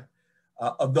 46%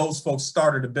 of those folks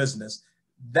started a business,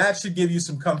 that should give you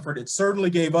some comfort. It certainly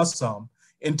gave us some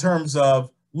in terms of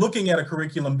looking at a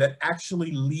curriculum that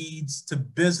actually leads to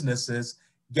businesses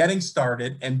getting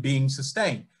started and being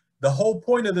sustained. The whole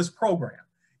point of this program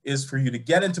is for you to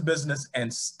get into business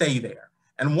and stay there.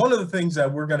 And one of the things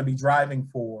that we're going to be driving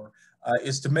for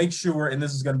is to make sure, and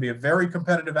this is going to be a very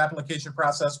competitive application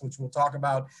process, which we'll talk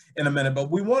about in a minute, but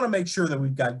we want to make sure that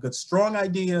we've got good, strong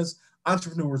ideas,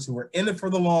 entrepreneurs who are in it for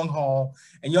the long haul.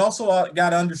 And you also got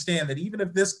to understand that even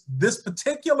if this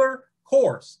particular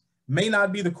course may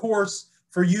not be the course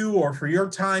for you or for your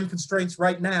time constraints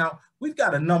right now, we've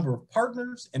got a number of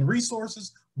partners and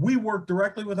resources. We work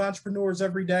directly with entrepreneurs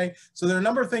every day. So there are a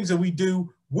number of things that we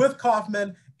do with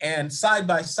Kaufman and side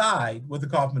by side with the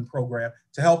Kaufman program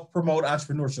to help promote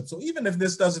entrepreneurship. So even if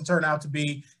this doesn't turn out to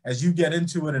be, as you get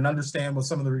into it and understand what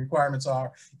some of the requirements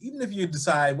are, even if you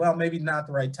decide, well, maybe not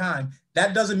the right time,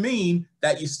 that doesn't mean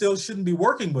that you still shouldn't be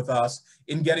working with us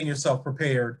in getting yourself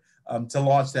prepared to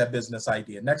launch that business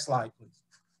idea. Next slide, please.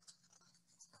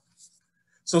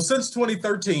 So since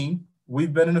 2013,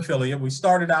 we've been an affiliate. We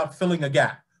started out filling a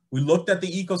gap. We looked at the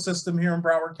ecosystem here in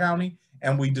Broward County,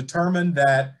 and we determined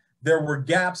that there were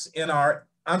gaps in our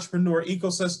entrepreneur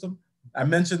ecosystem. I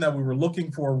mentioned that we were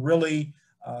looking for a really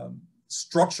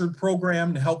structured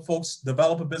program to help folks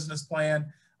develop a business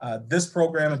plan. This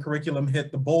program and curriculum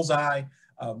hit the bullseye.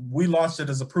 We launched it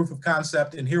as a proof of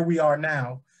concept, and here we are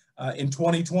now in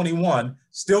 2021,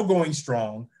 still going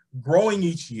strong, growing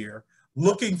each year,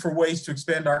 looking for ways to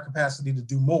expand our capacity to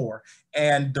do more,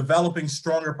 and developing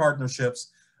stronger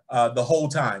partnerships the whole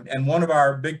time. And one of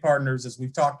our big partners, as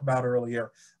we've talked about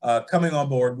earlier, coming on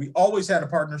board, we always had a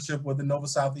partnership with the Nova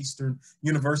Southeastern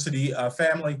University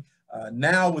family.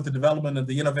 Now with the development of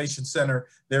the Innovation Center,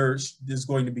 there's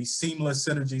going to be seamless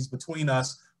synergies between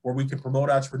us where we can promote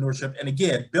entrepreneurship and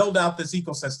again, build out this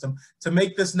ecosystem to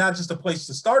make this not just a place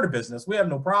to start a business. We have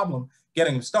no problem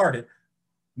getting them started.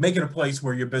 Make it a place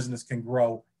where your business can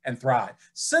grow and thrive.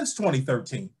 Since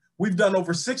 2013, we've done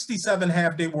over 67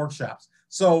 half-day workshops.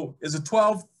 So is a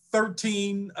 12,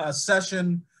 13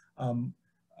 session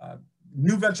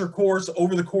new venture course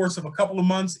over the course of a couple of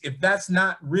months. If that's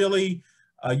not really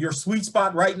your sweet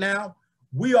spot right now,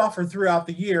 we offer throughout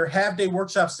the year half-day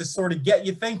workshops to sort of get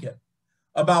you thinking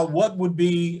about what would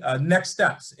be next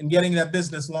steps in getting that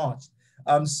business launched.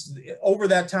 Over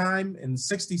that time, in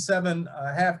 67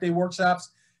 half-day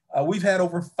workshops, we've had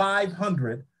over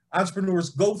 500 entrepreneurs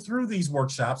go through these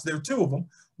workshops. There are two of them.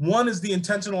 One is the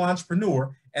Intentional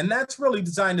Entrepreneur, and that's really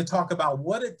designed to talk about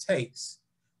what it takes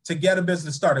to get a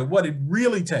business started, what it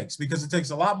really takes, because it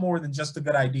takes a lot more than just a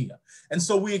good idea. And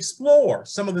so we explore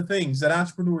some of the things that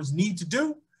entrepreneurs need to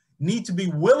do, need to be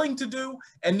willing to do,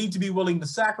 and need to be willing to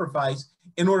sacrifice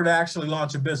in order to actually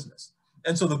launch a business.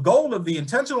 And so the goal of the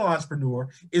Intentional Entrepreneur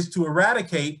is to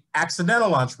eradicate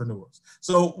accidental entrepreneurs.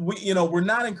 So we're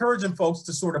not encouraging folks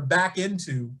to sort of back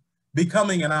into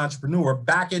becoming an entrepreneur,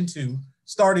 back into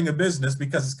starting a business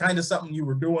because it's kind of something you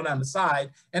were doing on the side.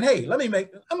 And hey, I'm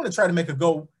going to try to make a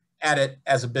go at it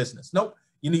as a business. Nope.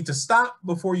 You need to stop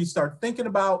before you start thinking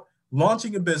about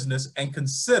launching a business and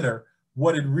consider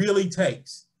what it really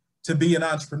takes to be an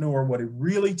entrepreneur, what it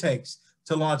really takes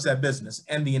to launch that business.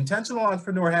 And the Intentional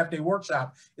Entrepreneur Half-Day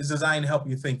Workshop is designed to help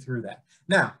you think through that.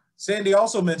 Now, Sandy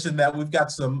also mentioned that we've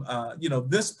got some,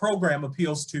 this program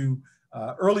appeals to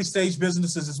early stage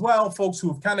businesses as well, folks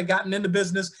who have kind of gotten into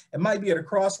business and might be at a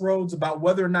crossroads about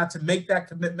whether or not to make that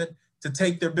commitment to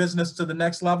take their business to the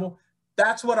next level.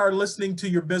 That's what our Listening to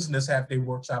Your Business Half-Day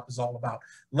Workshop is all about.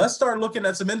 Let's start looking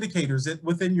at some indicators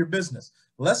within your business.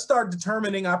 Let's start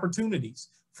determining opportunities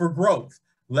for growth.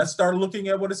 Let's start looking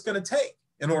at what it's going to take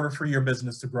in order for your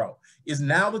business to grow. Is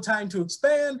now the time to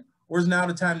expand, or is now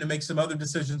the time to make some other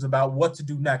decisions about what to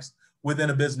do next within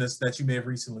a business that you may have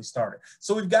recently started?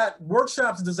 So we've got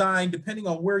workshops designed depending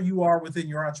on where you are within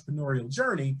your entrepreneurial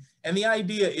journey. And the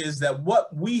idea is that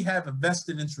what we have a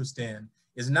vested interest in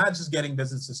is not just getting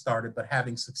businesses started, but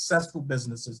having successful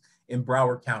businesses in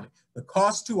Broward County. The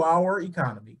cost to our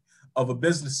economy of a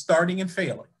business starting and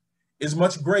failing is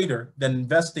much greater than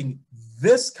investing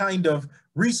this kind of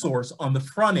resource on the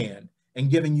front end and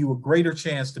giving you a greater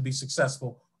chance to be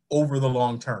successful over the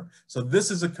long term. So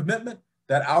this is a commitment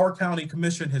that our county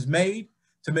commission has made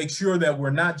to make sure that we're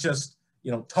not just,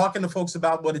 talking to folks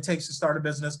about what it takes to start a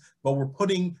business, but we're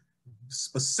putting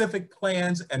specific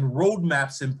plans and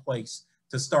roadmaps in place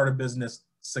to start a business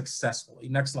successfully.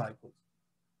 Next slide, please.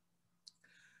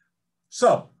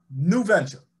 So,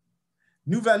 NewVenture.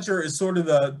 NewVenture is sort of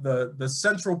the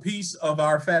central piece of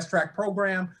our FastTrac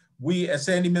program. We, as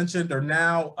Sandy mentioned, are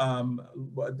now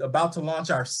about to launch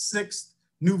our 6th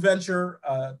NewVenture.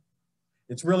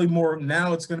 It's really more,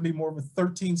 now it's going to be more of a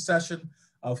 13-session,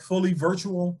 fully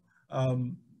virtual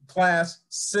class.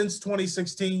 Since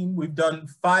 2016, we've done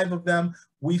 5 of them.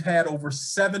 We've had over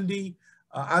 70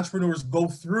 entrepreneurs go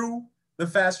through the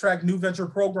FastTrac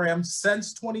NewVenture program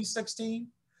since 2016.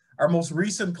 Our most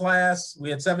recent class, we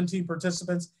had 17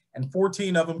 participants and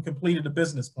 14 of them completed a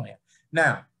business plan.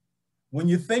 Now, when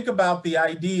you think about the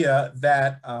idea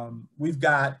that we've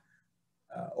got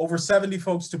over 70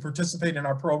 folks to participate in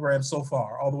our program so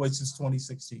far, all the way since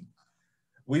 2016,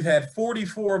 we've had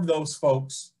 44 of those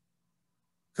folks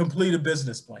complete a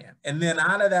business plan. And then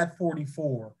out of that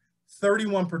 44,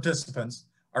 31 participants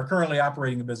are currently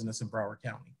operating a business in Broward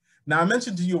County. Now, I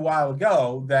mentioned to you a while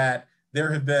ago that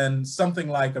there have been something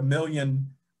like 1 million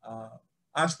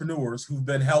entrepreneurs who've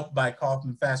been helped by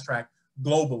Kaufman FastTrac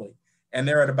globally. And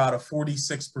they're at about a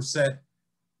 46%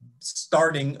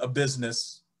 starting a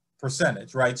business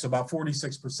percentage, right? So about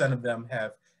 46% of them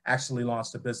have actually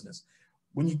launched a business.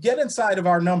 When you get inside of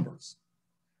our numbers,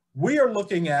 we are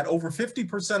looking at over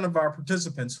 50% of our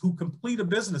participants who complete a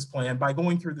business plan by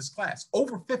going through this class,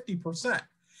 over 50%.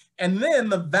 And then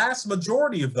the vast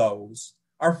majority of those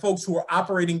are folks who are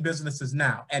operating businesses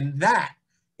now. And that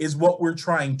is what we're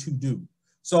trying to do.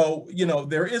 So, you know,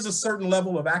 there is a certain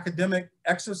level of academic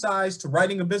exercise to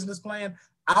writing a business plan.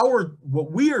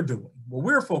 What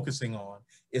we're focusing on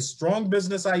is strong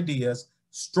business ideas,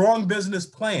 strong business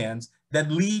plans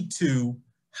that lead to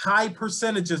high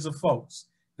percentages of folks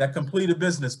that complete a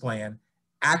business plan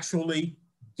actually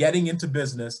getting into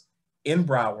business in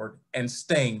Broward and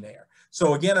staying there.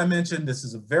 So again, I mentioned this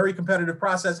is a very competitive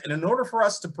process. And in order for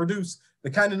us to produce the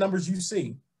kind of numbers you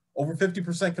see, over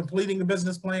 50% completing a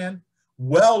business plan,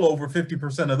 well over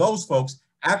 50% of those folks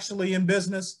actually in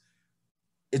business,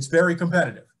 it's very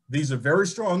competitive. These are very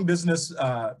strong business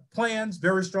plans,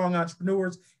 very strong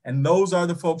entrepreneurs, and those are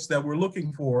the folks that we're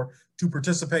looking for to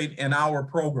participate in our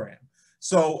program.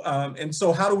 So,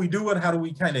 so how do we do it? How do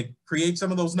we kind of create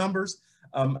some of those numbers?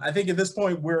 I think at this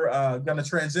point, we're going to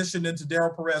transition into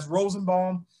Daryl Perez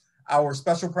Rosenbaum, our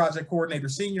Special Project Coordinator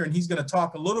Senior, and he's going to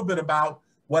talk a little bit about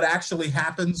what actually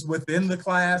happens within the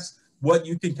class, what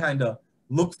you can kind of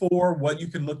look for, what you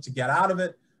can look to get out of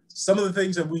it, some of the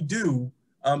things that we do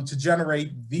to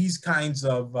generate these kinds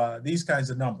of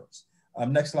numbers.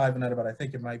 Next slide, Vanetta, but I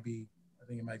think it might be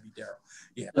Daryl.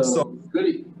 Yeah. So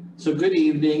good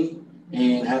evening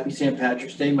and happy St.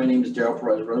 Patrick's Day. My name is Daryl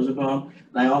Perez Rosenbaum,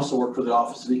 and I also work for the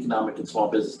Office of Economic and Small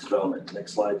Business Development.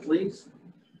 Next slide, please.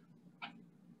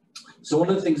 So one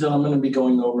of the things that I'm going to be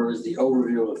going over is the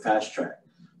overview of the FastTrac.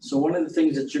 So one of the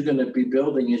things that you're going to be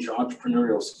building is your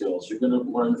entrepreneurial skills. You're going to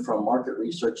learn from market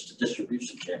research to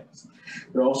distribution channels.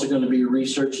 You're also going to be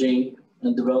researching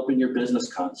and developing your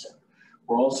business concept.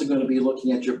 We're also going to be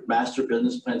looking at your master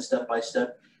business plan step by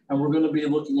step, and we're going to be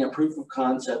looking at proof of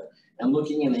concept and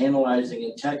looking and analyzing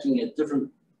and checking at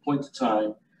different points of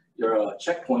time your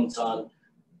checkpoints on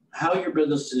how your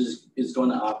business is going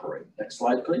to operate. Next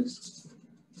slide, please.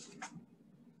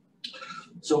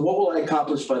 So what will I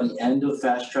accomplish by the end of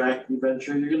FastTrac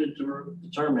NewVenture? You're going to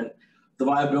determine the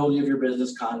viability of your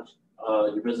business concept,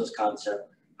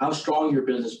 how strong your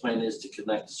business plan is to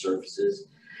connect the services,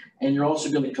 and you're also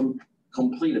going to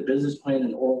complete a business plan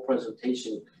and oral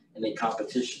presentation in a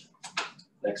competition.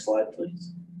 Next slide,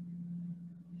 please.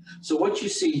 So what you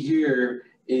see here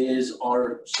is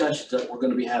our sessions that we're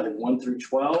going to be having 1 through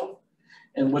 12,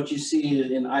 and what you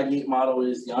see in Ideate Model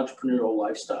is the entrepreneurial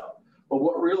lifestyle. But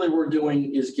what really we're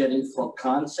doing is getting from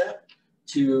concept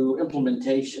to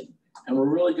implementation. And we're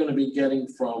really going to be getting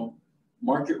from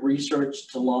market research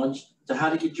to launch to how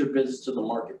to get your business to the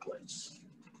marketplace.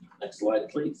 Next slide,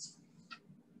 please.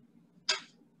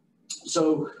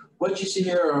 So what you see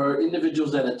here are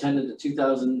individuals that attended the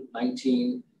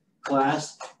 2019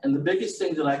 class. And the biggest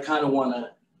thing that I kind of want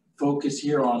to focus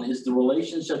here on is the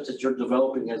relationships that you're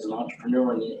developing as an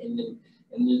entrepreneur in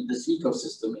this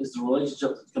ecosystem is the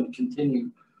relationship that's going to continue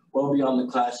well beyond the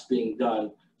class being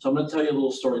done. So I'm going to tell you a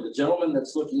little story. The gentleman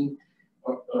that's looking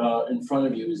in front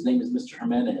of you, his name is Mr.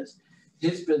 Jimenez.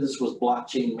 His business was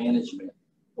blockchain management.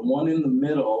 The one in the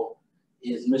middle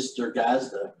is Mr.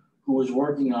 Gazda, who was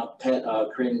working on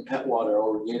creating pet water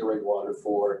or Gatorade water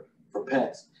for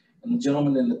pets. And the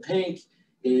gentleman in the pink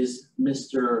is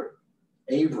Mr.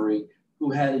 Avery, who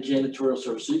had a janitorial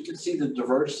service. So you can see the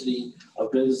diversity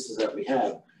of businesses that we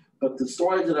have. But the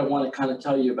story that I want to kind of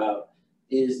tell you about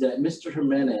is that Mr.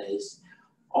 Jimenez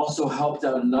also helped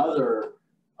out another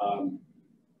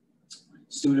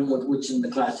student, which in the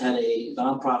class had a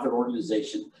nonprofit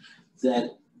organization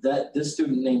that this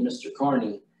student named Mr.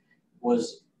 Carney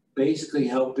was basically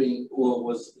helping, or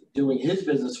was doing his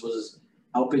business was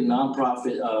helping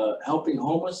nonprofit, helping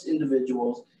homeless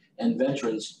individuals and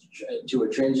veterans to a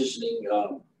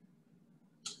transitional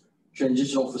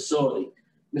facility.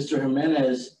 Mr.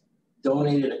 Jimenez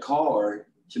donated a car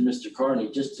to Mr.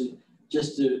 Carney just to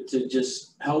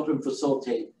help him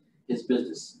facilitate his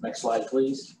business. Next slide,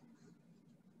 please.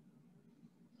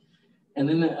 And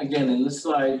then again, in this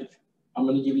slide, I'm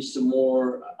going to give you some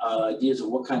more ideas of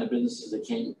what kind of businesses that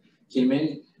came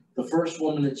in. The first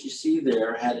woman that you see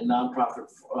there had a nonprofit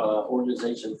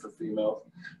organization for females.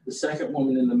 The second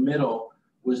woman in the middle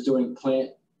was doing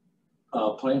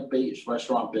plant-based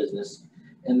restaurant business.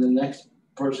 And the next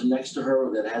person next to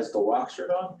her that has the rock shirt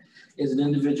on is an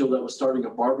individual that was starting a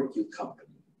barbecue company.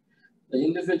 The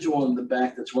individual in the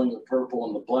back that's wearing the purple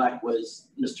and the black was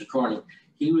Mr. Carney.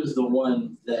 He was the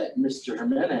one that Mr.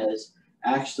 Jimenez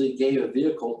actually gave a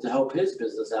vehicle to help his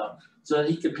business out so that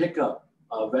he could pick up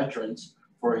veterans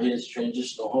for his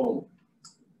transitional home.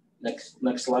 Next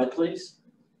slide, please.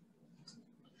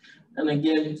 And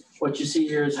again, what you see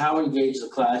here is how engaged the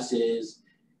class is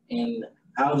and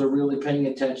how they're really paying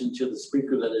attention to the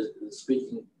speaker that is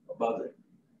speaking above it.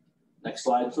 Next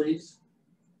slide, please.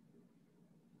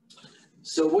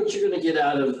 So what you're going to get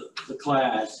out of the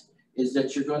class is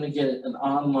that you're going to get an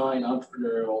online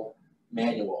entrepreneurial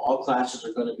manual. All classes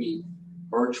are going to be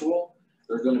virtual.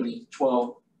 There are going to be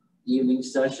 12 evening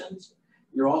sessions.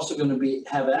 You're also going to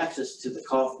have access to the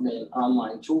Kaufman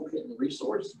online toolkit and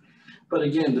resource. But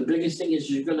again, the biggest thing is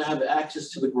you're going to have access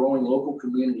to the growing local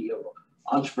community of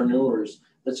entrepreneurs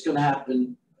that's going to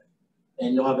happen,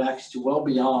 and you'll have access to well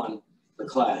beyond the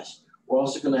class. We're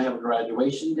also going to have a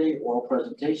graduation day, oral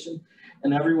presentation,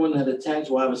 and everyone that attends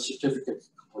will have a certificate of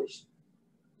completion.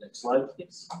 Next slide,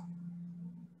 please.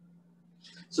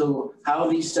 So how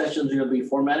these sessions are going to be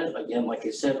formatted, again, like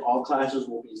I said, all classes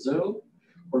will be Zoom.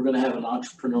 We're going to have an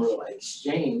entrepreneurial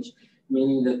exchange,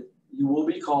 meaning that you will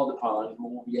be called upon, you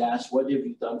will be asked, what have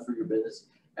you done for your business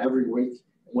every week?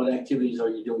 And what activities are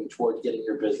you doing towards getting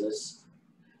your business?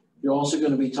 You're also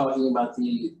going to be talking about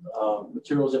the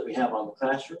materials that we have on the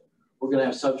classroom. We're going to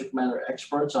have subject matter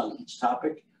experts on each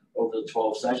topic over the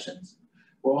 12 sessions.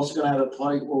 We're also going to have a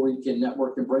point where we can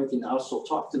network and break and also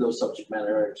talk to those subject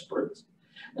matter experts.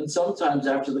 And sometimes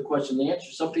after the question and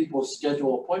answer, some people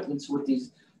schedule appointments with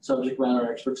these subject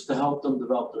matter experts to help them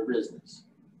develop their business.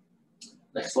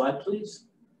 Next slide, please.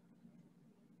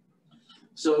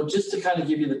 So just to kind of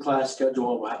give you the class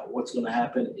schedule of what's going to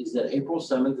happen is that April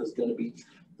 7th is going to be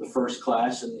the first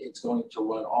class, and it's going to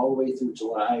run all the way through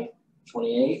July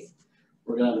 28th.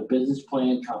 We're going to have a business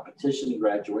plan, competition, and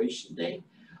graduation day.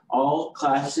 All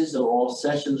classes or all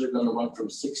sessions are going to run from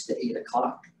 6 to 8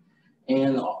 o'clock.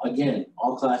 And again,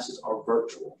 all classes are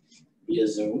virtual via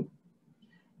Zoom.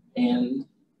 And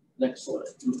next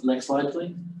slide,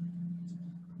 please.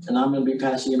 And I'm going to be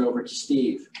passing it over to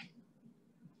Steve.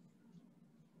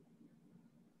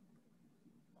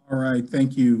 All right,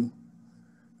 thank you.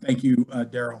 Thank you,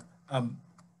 Daryl.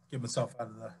 Get myself out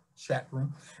of the chat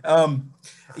room.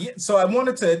 Yeah, so I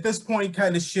wanted to, at this point,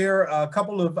 kind of share a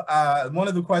couple of, one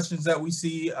of the questions that we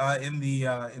see in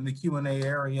the Q&A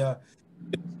area.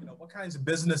 You know, what kinds of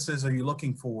businesses are you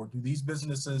looking for? Do these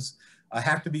businesses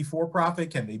have to be for-profit?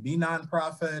 Can they be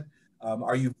nonprofit?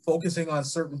 Are you focusing on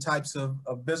certain types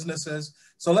of businesses?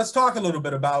 So let's talk a little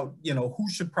bit about, you know, who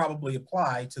should probably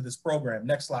apply to this program.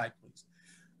 Next slide, please.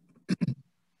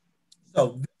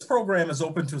 So this program is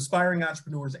open to aspiring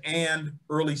entrepreneurs and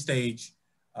early stage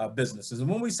businesses. And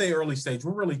when we say early stage,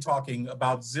 we're really talking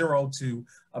about 0 to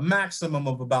a maximum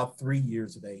of about 3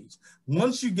 years of age.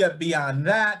 Once you get beyond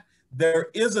that, there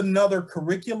is another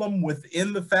curriculum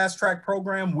within the FastTrac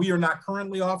program. We are not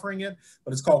currently offering it,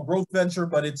 but it's called Growth Venture,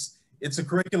 but it's a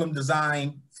curriculum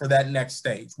designed for that next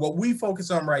stage. What we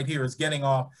focus on right here is getting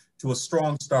off to a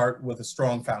strong start with a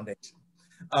strong foundation.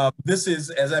 This is,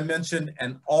 as I mentioned,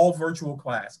 an all virtual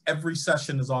class. Every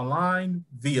session is online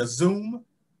via Zoom.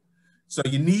 So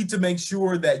you need to make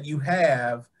sure that you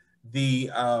have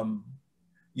the,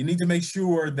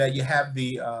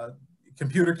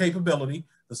 computer capability,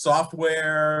 the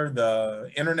software, the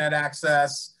internet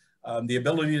access, the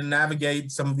ability to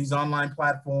navigate some of these online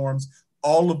platforms.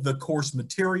 All of the course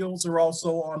materials are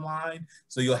also online,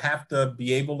 so you'll have to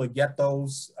be able to get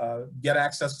those, get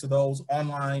access to those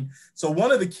online. So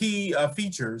one of the key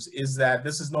features is that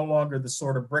this is no longer the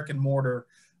sort of brick and mortar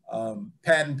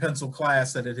pad and pencil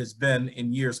class that it has been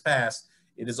in years past.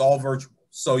 It is all virtual.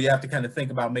 So you have to kind of think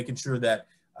about making sure that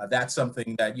that's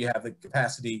something that you have the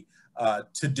capacity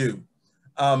to do.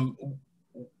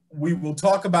 We will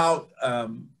talk about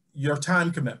your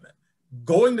time commitment.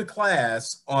 Going to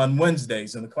class on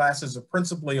Wednesdays, and the classes are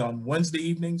principally on Wednesday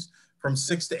evenings from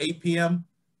 6 to 8 p.m.,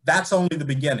 that's only the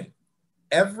beginning.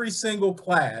 Every single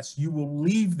class, you will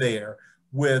leave there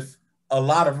with a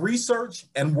lot of research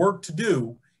and work to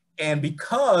do. And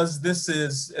because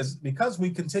because we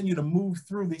continue to move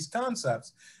through these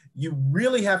concepts, you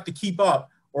really have to keep up,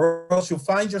 or else you'll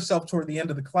find yourself toward the end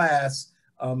of the class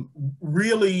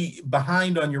really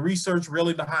behind on your research,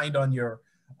 really behind on your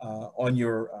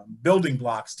building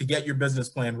blocks to get your business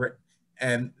plan written.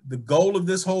 And the goal of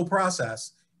this whole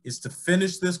process is to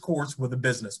finish this course with a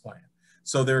business plan.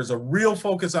 So there's a real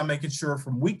focus on making sure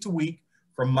from week to week,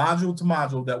 from module to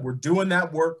module, that we're doing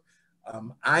that work.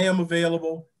 I am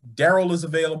available. Daryl is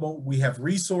available. We have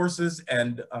resources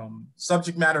and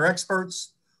subject matter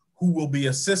experts who will be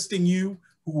assisting you,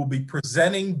 who will be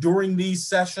presenting during these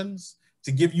sessions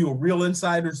to give you a real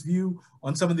insider's view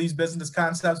on some of these business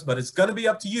concepts. But it's going to be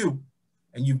up to you,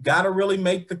 and you've got to really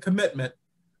make the commitment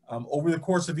over the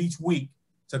course of each week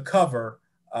to cover,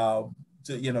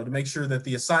 to make sure that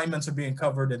the assignments are being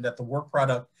covered and that the work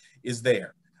product is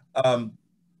there.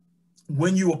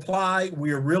 When you apply,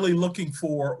 we are really looking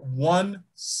for one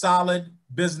solid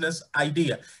business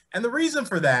idea. And the reason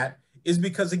for that is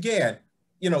because, again,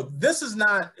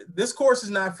 this course is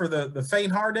not for the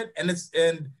faint-hearted,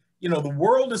 and the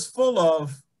world is full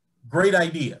of great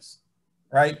ideas,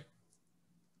 right?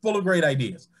 Full of great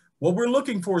ideas. What we're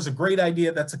looking for is a great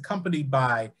idea that's accompanied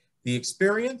by the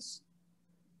experience,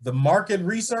 the market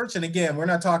research. And again, we're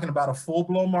not talking about a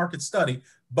full-blown market study,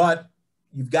 but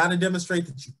you've got to demonstrate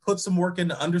that you put some work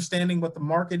into understanding what the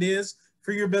market is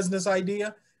for your business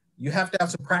idea. You have to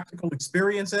have some practical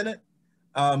experience in it.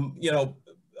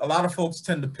 A lot of folks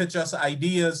tend to pitch us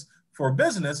ideas for a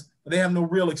business, but they have no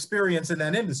real experience in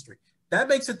that industry. That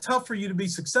makes it tough for you to be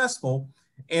successful.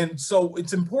 And so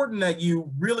it's important that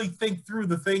you really think through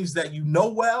the things that you know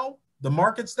well, the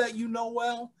markets that you know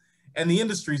well, and the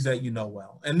industries that you know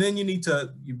well. And then you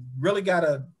really got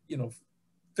to,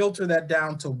 filter that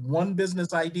down to one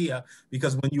business idea,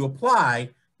 because when you apply,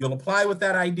 you'll apply with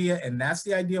that idea, and that's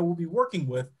the idea we'll be working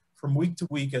with from week to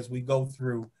week as we go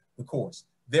through the course.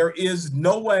 There is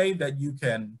no way that you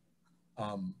can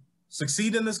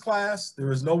succeed in this class.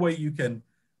 There is no way you can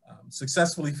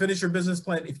successfully finish your business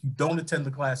plan if you don't attend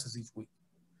the classes each week.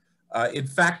 It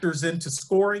factors into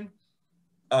scoring.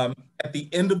 At the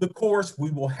end of the course,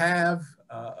 we will have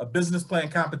a business plan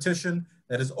competition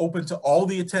that is open to all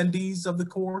the attendees of the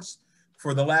course.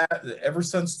 Ever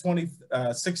since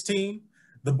 2016,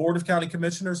 the Board of County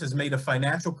Commissioners has made a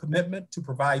financial commitment to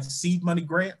provide seed money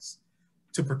grants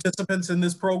to participants in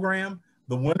this program.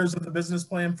 The winners of the business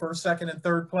plan, first, second, and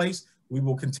third place, we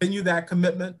will continue that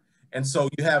commitment. And so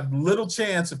you have little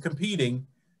chance of competing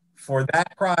for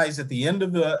that prize at the end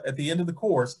of the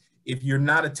course if you're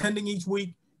not attending each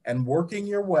week and working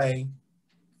your way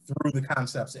through the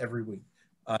concepts every week.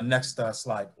 Next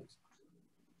slide, please.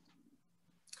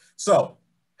 So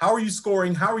how are you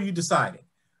scoring? How are you deciding?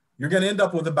 You're going to end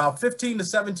up with about 15 to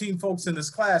 17 folks in this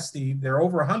class, Steve. There are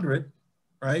over 100,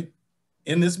 right,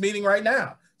 in this meeting right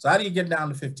now. So how do you get down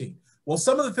to 15? Well,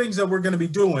 some of the things that we're going to be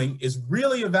doing is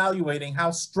really evaluating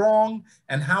how strong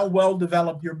and how well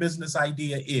developed your business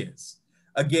idea is.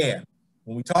 Again,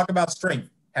 when we talk about strength,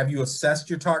 have you assessed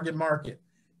your target market?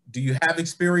 Do you have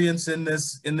experience in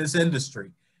this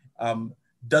industry?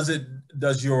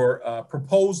 Does your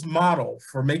proposed model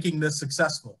for making this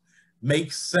successful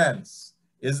make sense?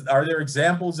 Are there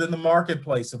examples in the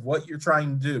marketplace of what you're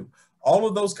trying to do? All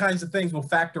of those kinds of things will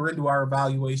factor into our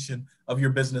evaluation of your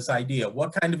business idea.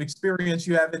 What kind of experience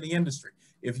you have in the industry?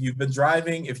 If you've been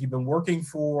driving, if you've been working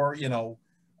for,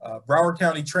 Broward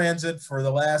County Transit for the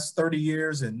last 30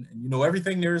 years and you know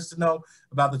everything there is to know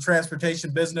about the transportation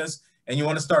business and you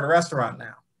want to start a restaurant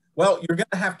now. Well, you're going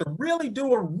to have to really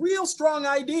do a real strong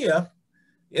idea,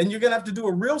 and you're going to have to do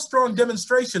a real strong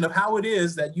demonstration of how it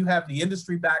is that you have the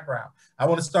industry background. I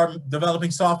want to start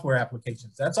developing software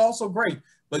applications. That's also great,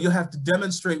 but you'll have to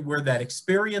demonstrate where that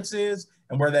experience is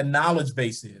and where that knowledge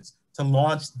base is to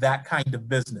launch that kind of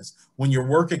business when your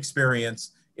work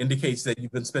experience indicates that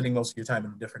you've been spending most of your time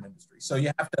in a different industry. So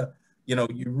you have to,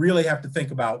 you really have to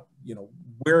think about,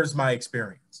 where's my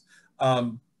experience?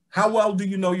 How well do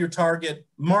you know your target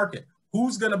market?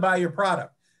 Who's going to buy your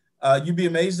product? You'd be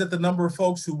amazed at the number of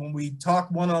folks who, when we talk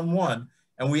one-on-one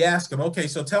and we ask them, okay,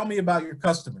 so tell me about your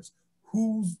customers.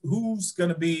 Who's going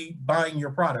to be buying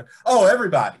your product? Oh,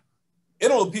 everybody.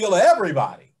 It'll appeal to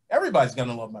everybody. Everybody's going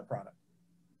to love my product.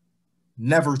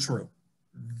 Never true.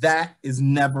 That is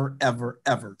never, ever,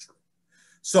 ever true.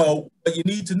 So what you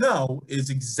need to know is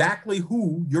exactly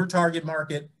who your target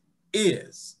market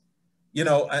is.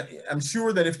 I'm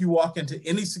sure that if you walk into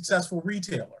any successful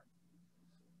retailer,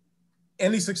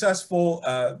 any successful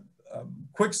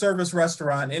quick service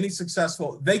restaurant,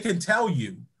 they can tell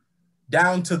you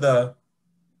down to the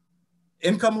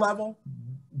income level,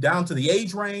 down to the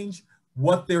age range,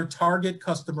 what their target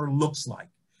customer looks like.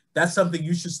 That's something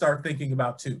you should start thinking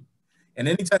about too. And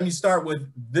anytime you start with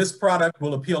this product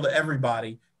will appeal to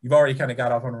everybody, you've already kind of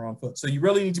got off on the wrong foot. So you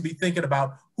really need to be thinking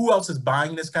about who else is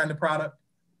buying this kind of product.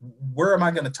 Where am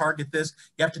I going to target this?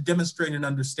 You have to demonstrate an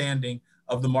understanding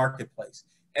of the marketplace.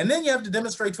 And then you have to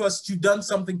demonstrate to us that you've done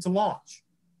something to launch.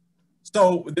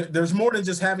 So there's more than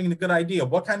just having a good idea.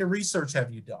 What kind of research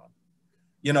have you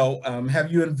done?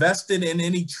 Have you invested in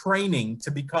any training to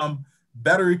become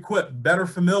better equipped, better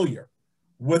familiar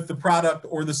with the product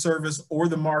or the service or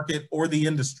the market or the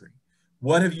industry?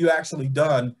 What have you actually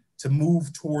done to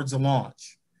move towards a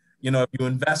launch? Have you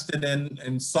invested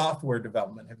in software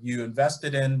development? Have you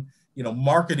invested in,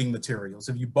 marketing materials?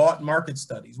 Have you bought market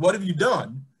studies? What have you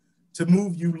done to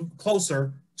move you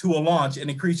closer to a launch and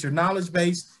increase your knowledge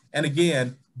base? And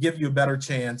again, give you a better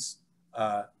chance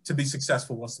to be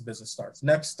successful once the business starts.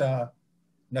 Next slide,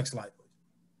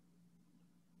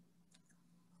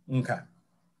 please. Okay.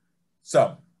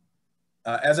 So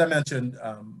as I mentioned,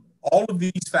 all of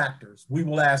these factors we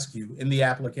will ask you in the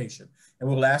application, and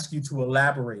we'll ask you to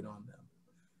elaborate on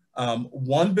them.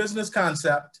 One business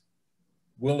concept,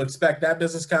 we'll expect that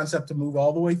business concept to move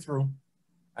all the way through.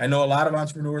 I know a lot of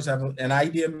entrepreneurs have an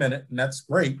idea a minute, and that's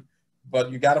great,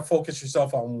 but you got to focus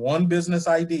yourself on one business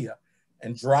idea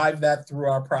and drive that through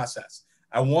our process.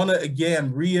 I want to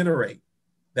again reiterate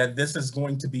that this is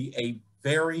going to be a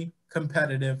very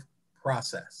competitive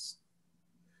process.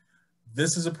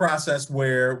 This is a process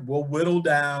where we'll whittle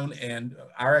down, and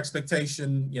our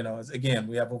expectation, you know, is again,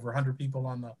 we have over 100 people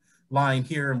on the line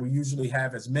here, and we usually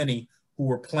have as many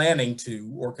who are planning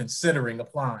to or considering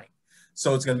applying.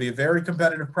 So it's going to be a very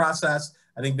competitive process.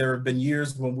 I think there have been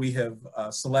years when we have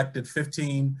selected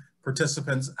 15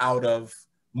 participants out of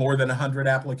more than 100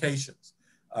 applications.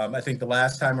 I think the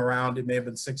last time around, it may have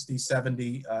been 60,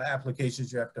 70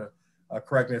 applications. You have to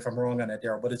correct me if I'm wrong on that,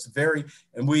 Daryl, but it's very,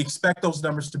 and we expect those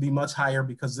numbers to be much higher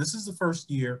because this is the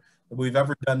first year that we've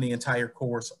ever done the entire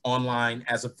course online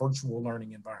as a virtual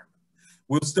learning environment.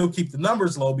 We'll still keep the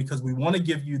numbers low because we want to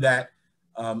give you that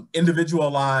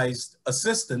individualized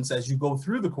assistance as you go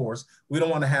through the course. We don't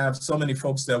want to have so many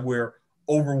folks that we're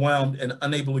overwhelmed and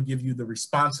unable to give you the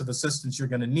responsive assistance you're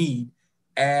going to need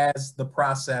as the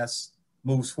process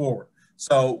moves forward.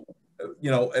 So,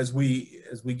 you know, as we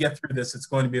get through this, it's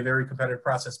going to be a very competitive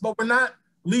process, but we're not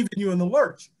leaving you in the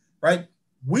lurch, right?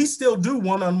 We still do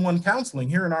one-on-one counseling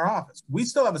here in our office. We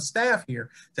still have a staff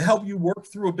here to help you work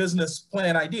through a business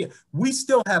plan idea. We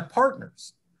still have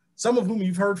partners, some of whom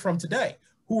you've heard from today,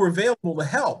 who are available to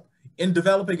help in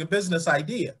developing a business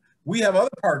idea. We have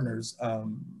other partners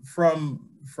from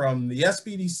the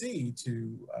SBDC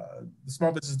to the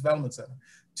Small Business Development Center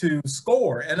to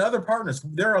SCORE and other partners.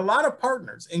 There are a lot of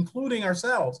partners, including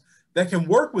ourselves, that can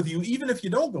work with you even if you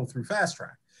don't go through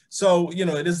FastTrac. So, you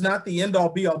know, it is not the end all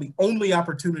be all. The only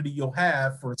opportunity you'll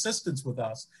have for assistance with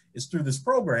us is through this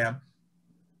program.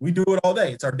 We do it all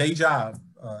day. It's our day job,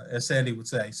 as Sandy would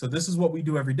say. So this is what we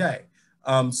do every day.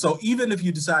 So even if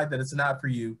you decide that it's not for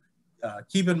you,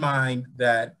 keep in mind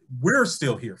that we're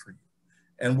still here for you,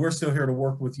 and we're still here to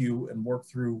work with you and work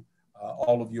through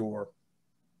all of your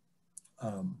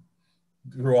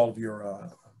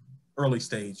early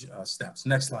stage steps.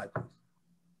 Next slide, please.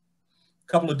 A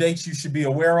couple of dates you should be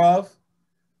aware of.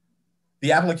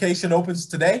 The application opens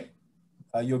today.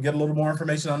 You'll get a little more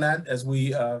information on that as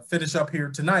we finish up here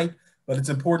tonight, but it's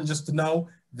important just to know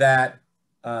that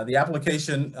the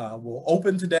application will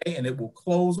open today and it will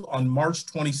close on March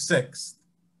 26th.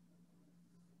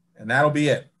 And that'll be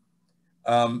it.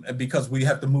 And because we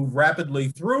have to move rapidly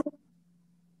through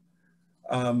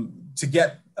to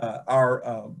get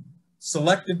our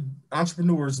selected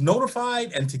entrepreneurs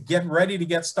notified and to get ready to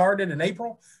get started in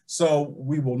April. So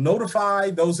we will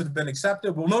notify those that have been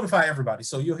accepted. We'll notify everybody.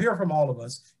 So you'll hear from all of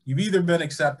us. You've either been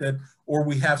accepted or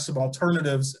we have some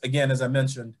alternatives, again, as I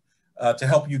mentioned, to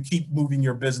help you keep moving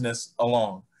your business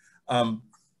along. And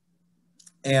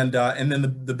then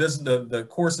the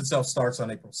course itself starts on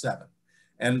April 7th.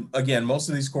 And again, most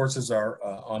of these courses are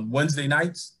on Wednesday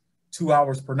nights, 2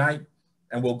 hours per night.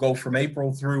 And we'll go from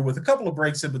April through with a couple of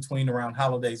breaks in between around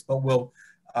holidays, but we'll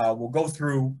go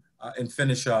through and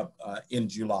finish up in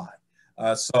July.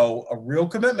 So a real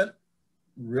commitment,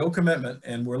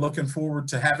 and we're looking forward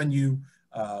to having you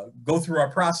go through our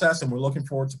process, and we're looking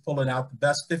forward to pulling out the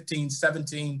best 15,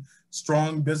 17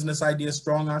 strong business ideas,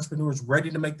 strong entrepreneurs ready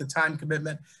to make the time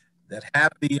commitment, that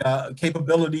have the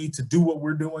capability to do what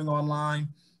we're doing online.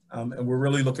 And we're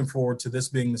really looking forward to this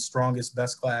being the strongest,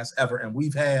 best class ever. And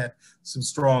we've had some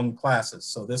strong classes.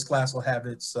 So this class will have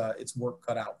its work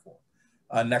cut out for.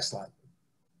 Next slide.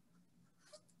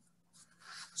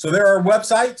 So there are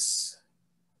websites.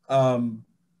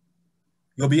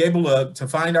 You'll be able to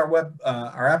find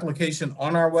our application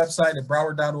on our website at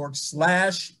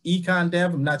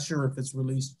broward.org/econdev. I'm not sure if it's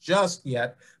released just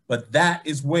yet, but that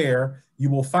is where you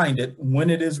will find it when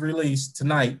it is released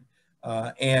tonight.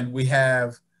 And we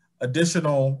have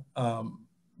additional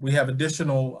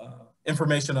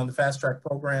information on the FastTrac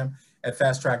program at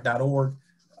fasttrac.org.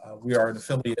 We are an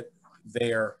affiliate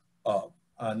there.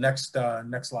 Next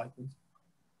slide, please.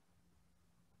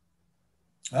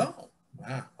 Oh,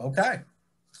 wow. Okay.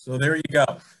 So there you go.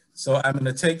 So I'm going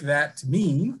to take that to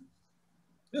mean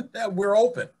that we're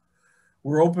open.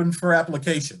 We're open for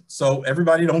application. So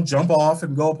everybody don't jump off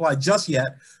and go apply just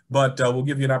yet, but we'll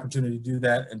give you an opportunity to do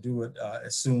that and do it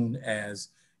as soon as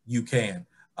you can.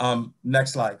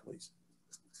 Next slide, please.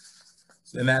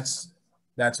 And that's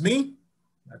me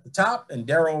at the top and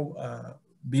Daryl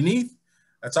beneath.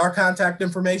 That's our contact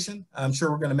information. I'm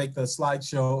sure we're going to make the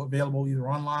slideshow available either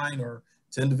online or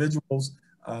to individuals.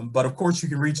 But of course, you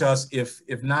can reach us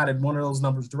if not at one of those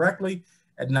numbers directly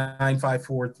at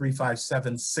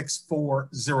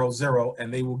 954-357-6400,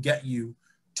 and they will get you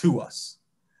to us.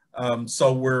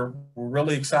 So we're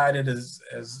really excited, as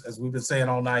we've been saying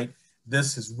all night.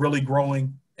 This is really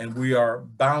growing, and we are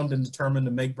bound and determined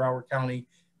to make Broward County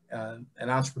an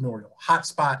entrepreneurial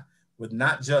hotspot with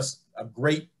not just a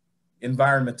great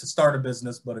environment to start a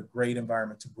business, but a great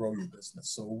environment to grow your business.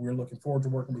 So we're looking forward to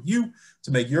working with you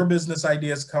to make your business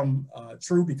ideas come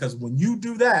true, because when you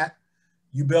do that,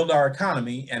 you build our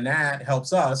economy, and that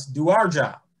helps us do our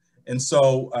job. And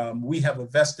so we have a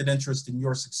vested interest in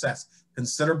your success.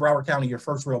 Consider Broward County your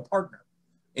first real partner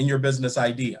in your business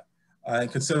idea.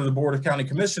 And consider the Board of County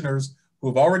Commissioners who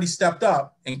have already stepped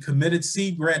up and committed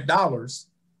seed grant dollars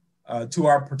to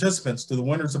our participants, to the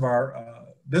winners of our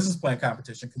business plan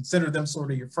competition. Consider them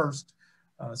sort of your first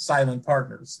silent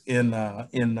partners in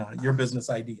your business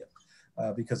idea,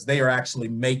 because they are actually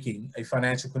making a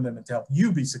financial commitment to help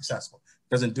you be successful,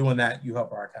 because in doing that, you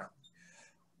help our economy.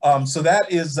 So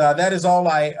that is all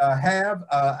I have.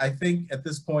 I think at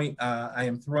this point, I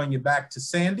am throwing you back to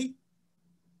Sandy.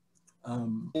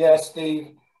 Yes,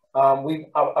 Steve.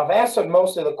 I've answered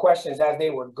most of the questions as they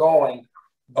were going,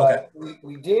 but okay.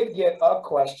 we did get a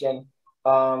question.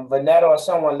 Vanetta or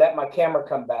someone, let my camera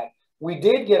come back. We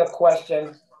did get a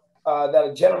question that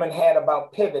a gentleman had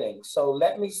about pivoting. So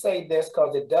let me say this,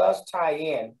 because it does tie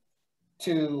in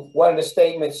to one of the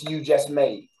statements you just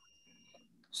made.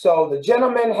 So the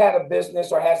gentleman had a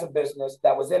business, or has a business,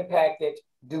 that was impacted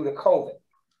due to COVID.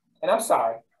 And I'm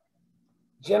sorry,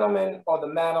 gentleman or the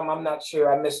madam, I'm not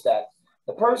sure, I missed that.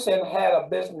 The person had a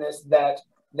business that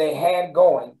they had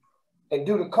going, and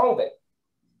due to COVID,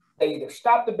 they either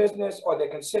stopped the business or they're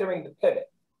considering the pivot.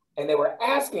 And they were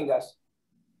asking us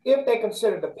if they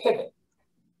consider the pivot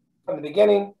from the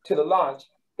beginning to the launch,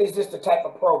 is this the type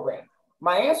of program?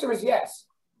 My answer is yes.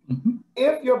 Mm-hmm.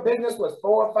 If your business was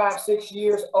 4, 5, 6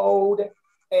 years old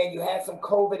and you had some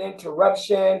COVID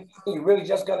interruption and you're really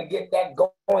just going to get that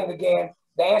going again,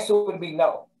 the answer would be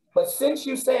no. But since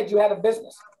you said you had a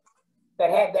business that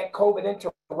had that COVID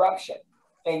interruption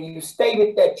and you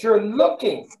stated that you're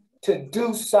looking to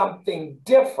do something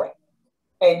different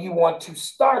and you want to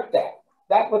start that,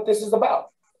 that's what this is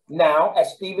about. Now,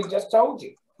 as Steven just told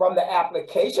you, from the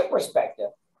application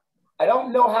perspective, I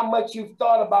don't know how much you've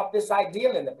thought about this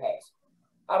idea in the past.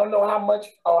 I don't know how much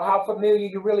or how familiar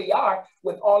you really are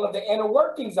with all of the inner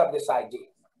workings of this idea.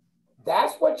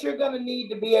 That's what you're going to need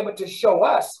to be able to show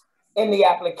us in the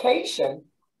application,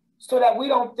 so that we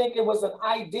don't think it was an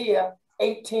idea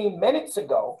 18 minutes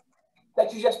ago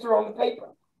that you just threw on the paper,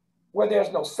 where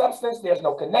there's no substance, there's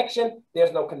no connection,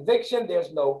 there's no conviction,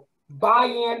 there's no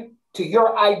buy-in to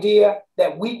your idea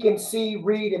that we can see,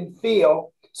 read, and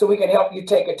feel, so we can help you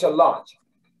take it to launch.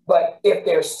 But if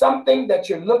there's something that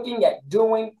you're looking at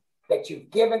doing that you've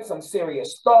given some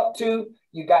serious thought to,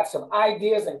 you got some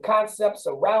ideas and concepts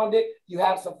around it, you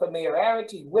have some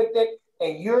familiarity with it,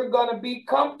 and you're going to be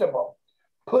comfortable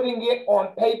putting it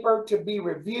on paper to be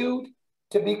reviewed,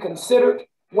 to be considered,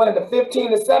 one of the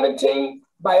 15 to 17,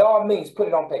 by all means, put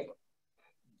it on paper.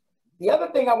 The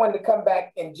other thing I wanted to come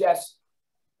back and just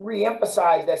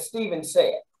reemphasize that Steven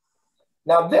said.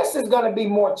 Now, this is going to be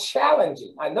more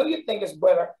challenging. I know you think it's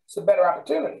better, it's a better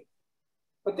opportunity,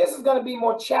 but this is going to be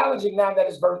more challenging now that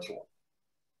it's virtual.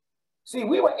 See,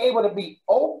 we were able to be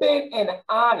open and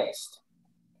honest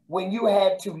when you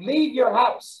had to leave your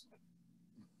house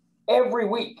every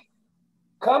week,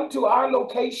 come to our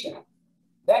location.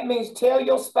 That means tell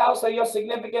your spouse or your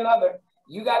significant other,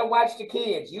 you got to watch the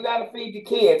kids, you got to feed the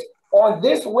kids. On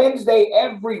this Wednesday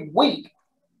every week,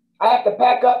 I have to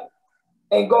pack up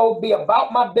and go be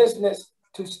about my business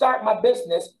to start my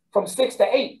business from 6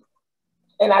 to 8.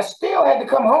 And I still had to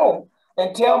come home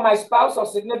and tell my spouse or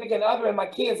significant other and my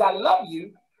kids, I love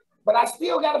you, but I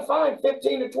still got to find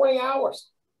 15 to 20 hours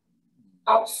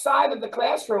outside of the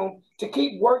classroom to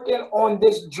keep working on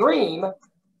this dream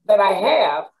that I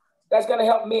have that's going to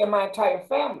help me and my entire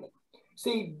family.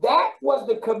 See, that was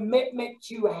the commitment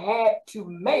you had to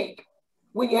make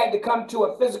when you had to come to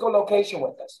a physical location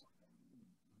with us.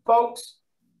 Folks,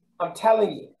 I'm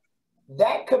telling you,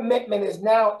 that commitment is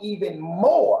now even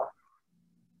more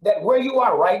than where you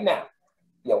are right now.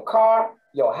 Your car,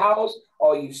 your house,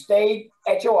 or you stayed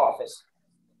at your office.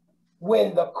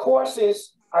 When the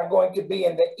courses are going to be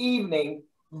in the evening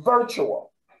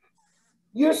virtual,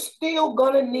 you're still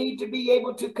going to need to be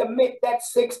able to commit that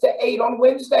 6 to 8 on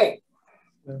Wednesday.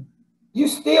 You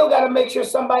still got to make sure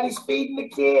somebody's feeding the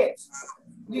kids.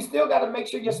 You still got to make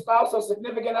sure your spouse or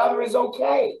significant other is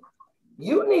okay.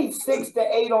 You need 6 to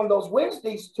 8 on those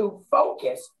Wednesdays to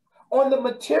focus on the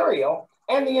material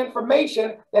and the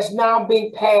information that's now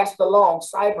being passed along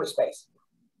cyberspace.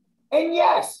 And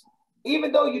yes,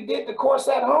 even though you did the course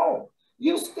at home,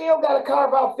 you still got to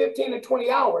carve out 15 to 20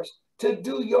 hours to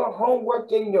do your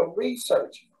homework and your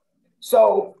research.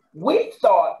 So we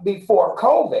thought before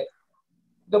COVID,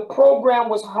 the program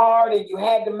was hard and you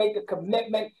had to make a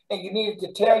commitment and you needed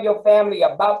to tell your family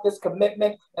about this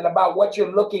commitment and about what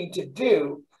you're looking to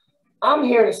do. I'm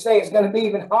here to say it's going to be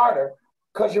even harder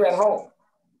because you're at home.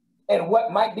 And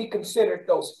what might be considered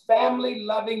those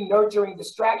family-loving, nurturing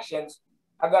distractions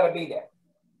are going to be there.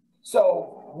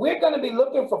 So we're going to be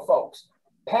looking for folks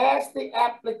past the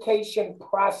application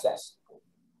process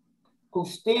who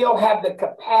still have the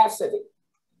capacity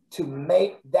to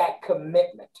make that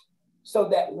commitment so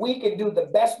that we can do the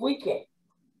best we can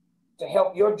to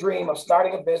help your dream of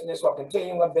starting a business or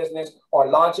continuing a business or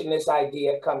launching this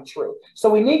idea come true. So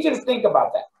we need you to think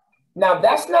about that. Now,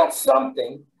 that's not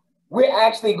something we're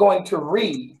actually going to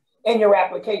read in your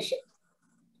application,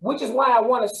 which is why I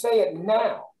want to say it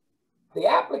now. The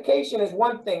application is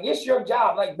one thing. It's your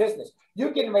job, like business.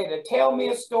 You're getting ready to tell me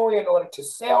a story in order to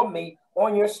sell me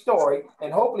on your story.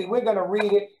 And hopefully we're going to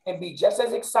read it and be just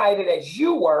as excited as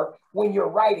you were when you're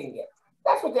writing it.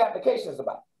 That's what the application is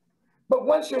about. But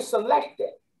once you're selected,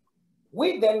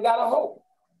 we then got to hope.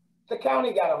 The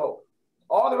county got to hope.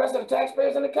 All the rest of the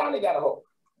taxpayers in the county got to hope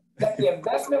that the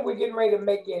investment we're getting ready to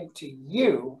make into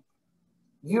you,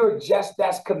 you're just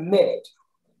as committed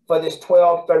for this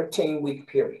 12, 13-week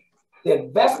period. The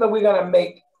investment we're going to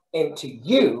make into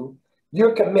you,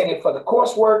 you're committed for the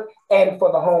coursework and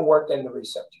for the homework and the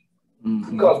research.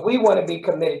 Mm-hmm. Because we want to be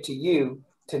committed to you,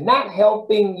 to not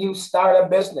helping you start a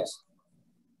business,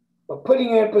 but putting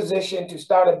you in a position to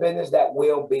start a business that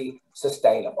will be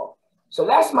sustainable. So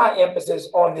that's my emphasis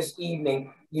on this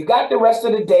evening. You got the rest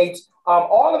of the dates.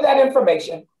 All of that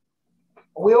information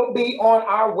will be on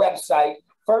our website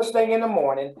first thing in the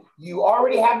morning. You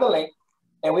already have the link,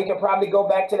 and we can probably go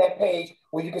back to that page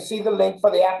where you can see the link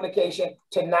for the application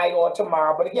tonight or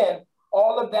tomorrow. But again,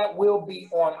 all of that will be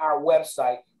on our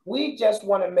website. We just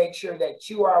want to make sure that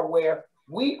you are aware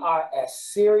we are as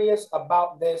serious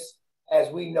about this as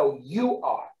we know you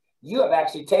are. You have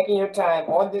actually taken your time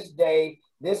on this day,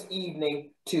 this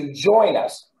evening, to join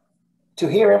us, to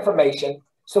hear information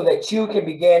so that you can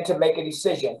begin to make a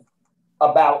decision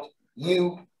about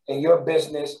you and your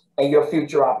business and your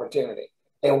future opportunity.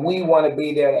 And we want to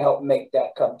be there to help make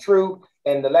that come true.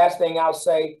 And the last thing I'll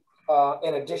say,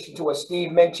 in addition to what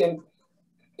Steve mentioned,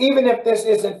 even if this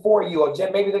isn't for you, or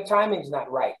maybe the timing's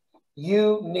not right,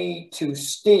 you need to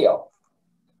still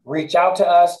reach out to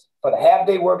us for the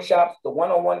half-day workshops, the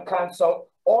one-on-one consult,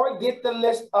 or get the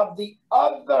list of the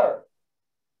other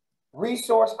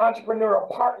resource entrepreneurial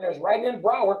partners right in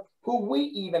Broward who we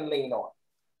even lean on.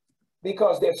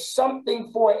 Because there's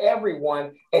something for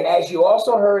everyone. And as you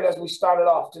also heard as we started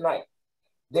off tonight,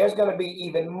 there's going to be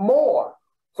even more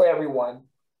for everyone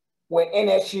when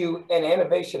NSU and the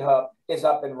Innovation Hub is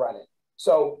up and running.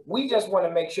 So we just want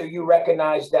to make sure you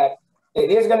recognize that it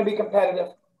is going to be competitive.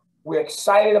 We're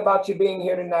excited about you being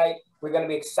here tonight. We're going to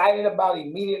be excited about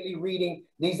immediately reading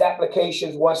these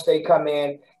applications once they come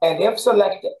in. And if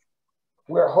selected,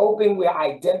 we're hoping we're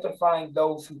identifying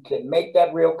those who can make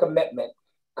that real commitment.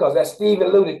 Because as Steve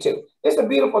alluded to, it's a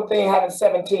beautiful thing having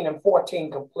 17 and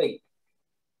 14 complete.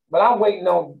 But I'm waiting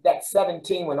on that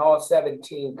 17 when all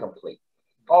 17 complete.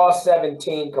 All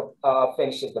 17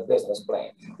 finishes the business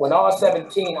plan. When all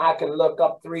 17, I can look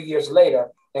up 3 years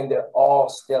later and they're all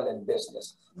still in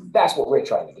business. That's what we're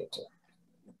trying to get to.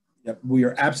 Yep, we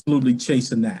are absolutely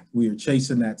chasing that. We are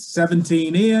chasing that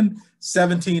 17 in,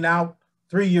 17 out,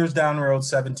 3 years down the road,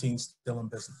 17 still in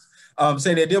business.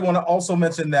 Sandy, I did want to also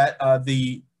mention that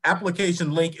the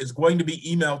application link is going to be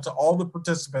emailed to all the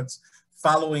participants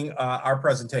following our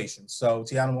presentation. So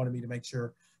Tiana wanted me to make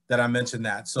sure that I mentioned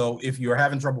that. So if you're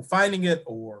having trouble finding it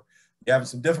or you're having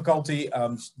some difficulty,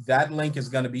 that link is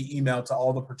going to be emailed to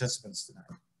all the participants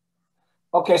tonight.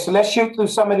 Okay, so let's shoot through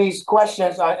some of these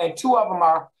questions, and two of them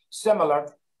are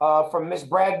similar, from Ms.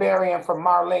 Bradbury and from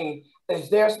Marlene. Is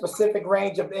there a specific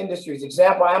range of industries?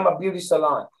 Example, I'm a beauty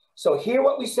salon. So hear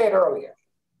what we said earlier.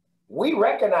 We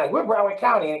recognize we're Broward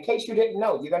County, and in case you didn't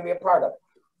know, you're going to be a part of it.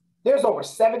 There's over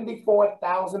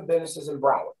 74,000 businesses in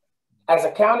Broward. As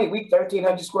a county, we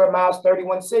 1,300 square miles,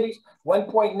 31 cities,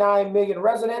 1.9 million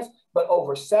residents, but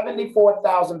over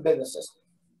 74,000 businesses.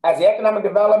 As the Economic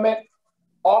Development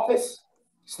Office,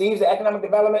 Steve's the Economic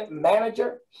Development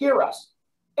Manager, hear us.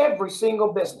 Every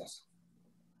single business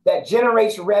that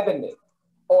generates revenue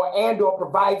or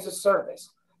provides a service,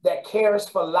 that cares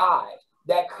for lives,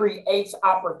 that creates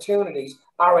opportunities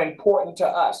are important to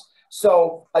us.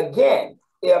 So again,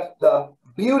 if the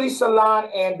beauty salon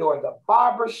and or the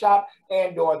barber shop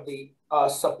and or the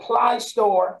supply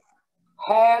store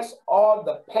has all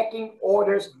the pecking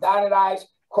orders, dotted I's,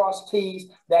 crossed T's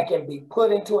that can be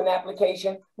put into an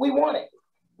application, we want it.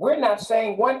 We're not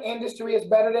saying one industry is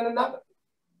better than another.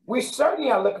 We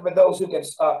certainly are looking for those who can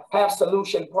have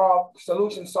solution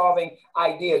solving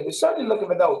ideas. We're certainly looking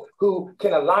for those who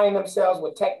can align themselves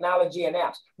with technology and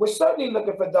apps. We're certainly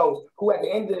looking for those who at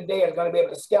the end of the day are going to be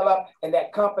able to scale up, and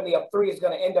that company of 3 is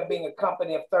going to end up being a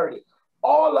company of 30.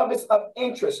 All of it's of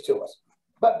interest to us.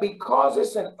 But because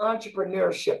it's an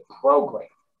entrepreneurship program,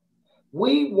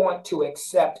 we want to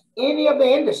accept any of the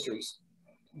industries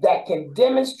that can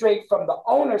demonstrate from the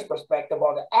owner's perspective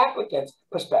or the applicant's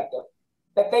perspective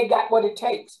that they got what it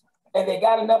takes and they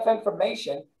got enough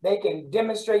information, they can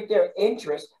demonstrate their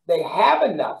interest, they have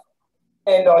enough,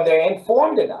 and or they're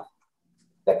informed enough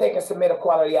that they can submit a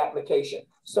quality application.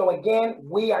 So again,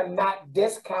 we are not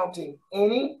discounting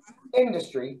any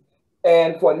industry.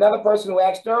 And for another person who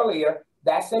asked earlier,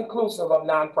 that's inclusive of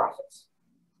nonprofits.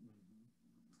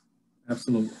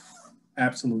 Absolutely.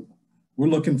 Absolutely. We're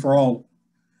looking for all.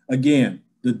 Again,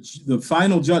 the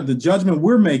final the judgment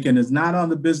we're making is not on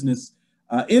the business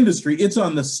industry. It's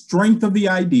on the strength of the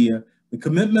idea, the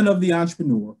commitment of the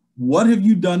entrepreneur. What have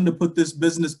you done to put this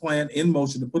business plan in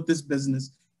motion, to put this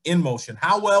business in motion?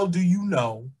 How well do you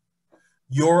know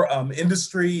your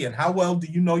industry, and how well do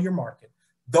you know your market?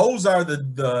 Those are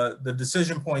the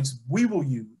decision points we will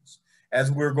use as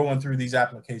we're going through these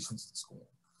applications at school.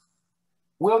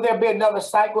 Will there be another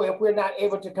cycle if we're not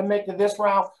able to commit to this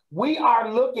round? We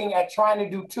are looking at trying to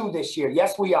do 2 this year.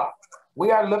 Yes, we are. We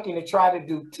are looking to try to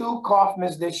do 2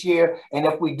 Kaufmans this year. And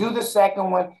if we do the second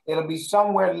one, it'll be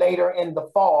somewhere later in the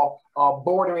fall,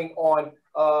 bordering on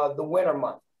the winter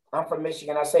month. I'm from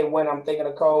Michigan. I say winter, I'm thinking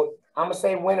of cold. I'm going to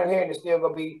say winter here, and it's still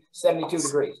going to be 72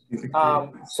 degrees.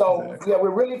 So yeah, we're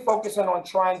really focusing on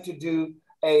trying to do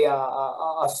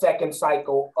a second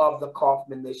cycle of the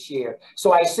Kaufman this year.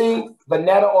 So I see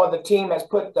Vanetta or the team has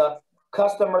put the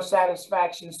customer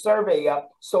satisfaction survey up.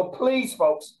 So please,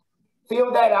 folks,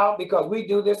 fill that out, because we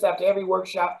do this after every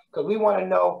workshop, because we want to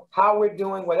know how we're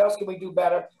doing, what else can we do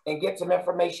better, and get some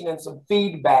information and some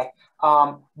feedback.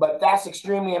 But that's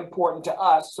extremely important to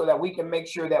us so that we can make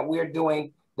sure that we're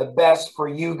doing the best for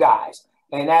you guys.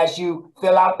 And as you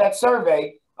fill out that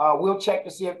survey, we'll check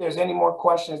to see if there's any more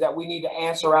questions that we need to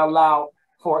answer out loud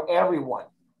for everyone.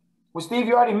 Well, Steve,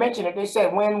 you already mentioned it. They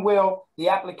said, when will the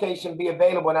application be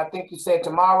available? And I think you said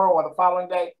tomorrow or the following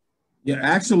day. Yeah,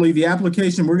 actually, the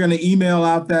application, we're going to email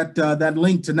out that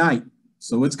link tonight.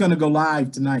 So it's going to go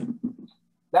live tonight.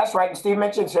 That's right. And Steve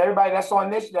mentioned, so everybody that's on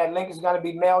this, that link is going to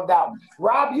be mailed out.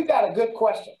 Rob, you got a good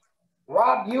question.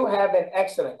 Rob, you have an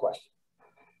excellent question.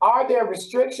 Are there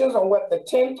restrictions on what the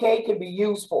 10K can be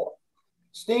used for?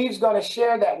 Steve's going to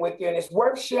share that with you, and it's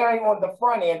worth sharing on the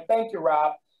front end. Thank you,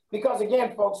 Rob. Because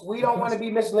again, folks, we don't want to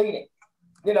be misleading.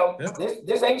 You know,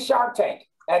 this ain't Shark Tank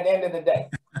at the end of the day.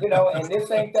 You know, and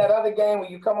this ain't that other game where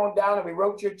you come on down and we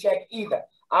wrote your check either.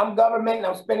 I'm government and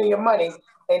I'm spending your money.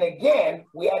 And again,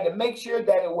 we had to make sure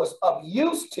that it was of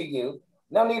use to you.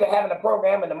 No need of having a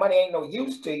program and the money ain't no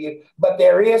use to you, but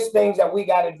there is things that we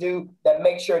got to do that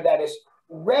make sure that it's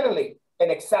readily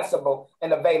and accessible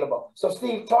and available. So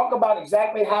Steve, talk about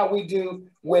exactly how we do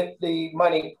with the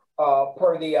money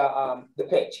per the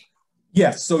pitch.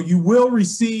 Yes, so you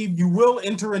will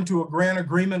enter into a grant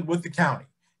agreement with the county.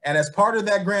 And as part of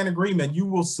that grant agreement, you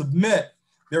will submit,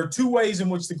 there are 2 ways in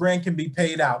which the grant can be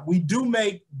paid out. We do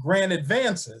make grant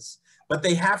advances, but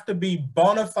they have to be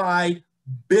bona fide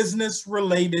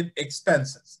business-related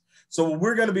expenses. So what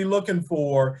we're going to be looking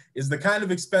for is the kind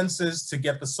of expenses to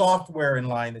get the software in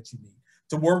line that you need,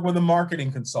 to work with a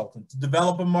marketing consultant, to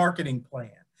develop a marketing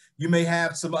plan. You may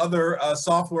have some other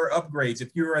software upgrades.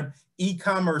 If you're an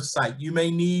e-commerce site, you may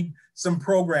need some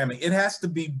programming. It has to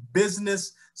be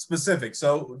business specific.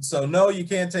 So no, you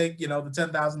can't take, the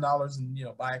 $10,000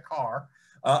 and, buy a car,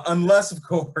 unless of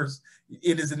course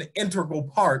it is an integral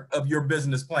part of your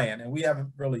business plan. And we haven't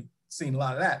really seen a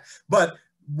lot of that. But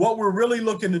what we're really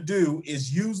looking to do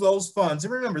is use those funds.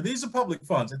 And remember, these are public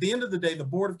funds. At the end of the day, the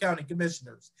Board of County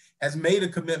Commissioners has made a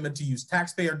commitment to use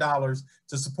taxpayer dollars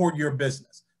to support your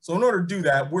business. So in order to do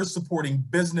that, we're supporting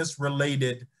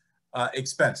business-related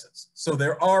expenses. So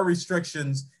there are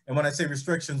restrictions. And when I say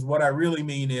restrictions, what I really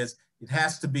mean is it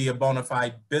has to be a bona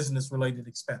fide business-related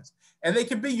expense. And they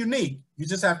can be unique. You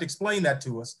just have to explain that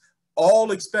to us.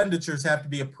 All expenditures have to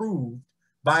be approved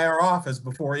by our office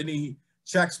before any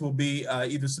checks will be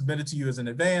either submitted to you as an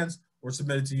advance or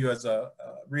submitted to you as a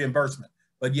reimbursement.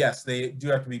 But yes, they do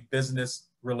have to be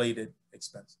business-related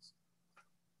expenses.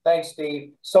 Thanks,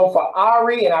 Steve. So for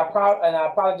Ari, and I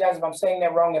apologize if I'm saying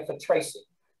that wrong, and for Tracy,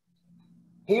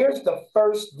 here's the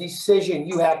first decision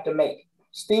you have to make.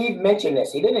 Steve mentioned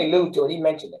this. He didn't allude to it. He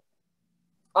mentioned it.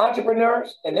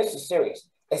 Entrepreneurs, and this is serious,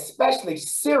 especially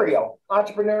serial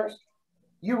entrepreneurs,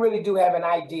 you really do have an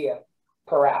idea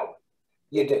per hour.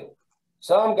 You do.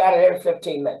 Some got it every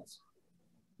 15 minutes.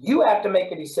 You have to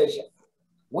make a decision.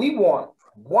 We want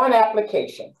one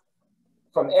application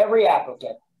from every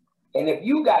applicant. And if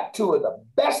you got two of the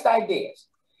best ideas,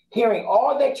 hearing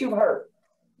all that you've heard,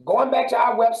 going back to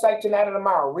our website tonight or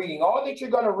tomorrow, reading all that you're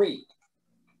going to read,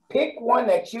 pick one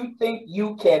that you think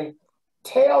you can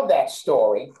tell that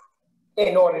story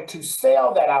in order to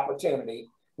sell that opportunity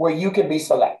where you can be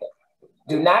selected.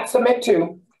 Do not submit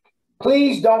two.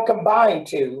 Please don't combine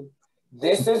two.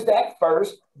 This is that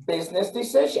first business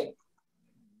decision.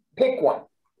 Pick one.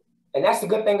 And that's the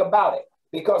good thing about it.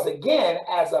 Because again,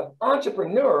 as an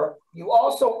entrepreneur, you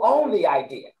also own the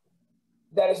idea.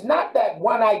 That it's not that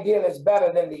one idea that's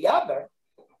better than the other.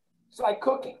 It's like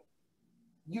cooking.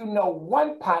 You know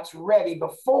one pot's ready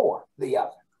before the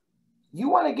other. You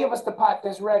want to give us the pot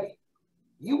that's ready.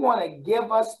 You want to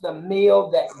give us the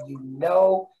meal that you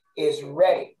know is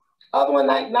ready. Other one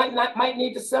might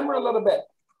need to simmer a little bit.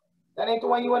 That ain't the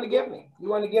one you want to give me. You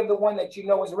want to give the one that you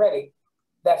know is ready,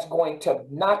 that's going to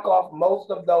knock off most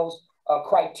of those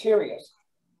criteria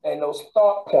and those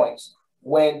thought points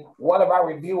when one of our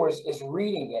reviewers is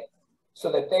reading it,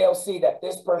 so that they'll see that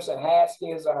this person has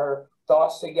his or her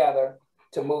thoughts together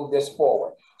to move this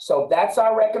forward. So that's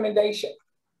our recommendation.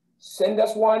 Send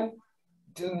us one.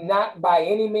 Do not by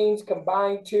any means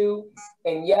combine two.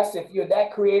 And yes, if you're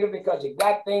that creative because you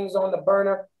got things on the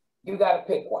burner, you got to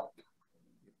pick one.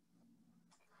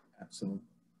 Absolutely.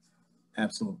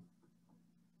 Absolutely.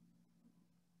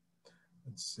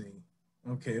 Let's see.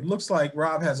 Okay, it looks like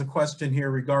Rob has a question here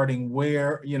regarding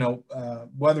where,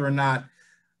 whether or not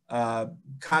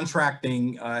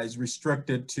contracting is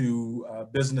restricted to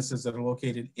businesses that are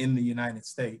located in the United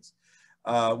States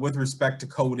with respect to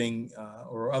coding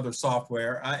or other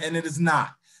software, and it is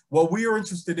not. What we are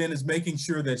interested in is making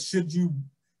sure that should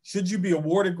you be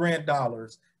awarded grant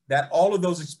dollars, that all of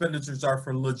those expenditures are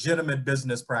for legitimate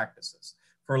business practices,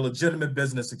 for legitimate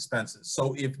business expenses.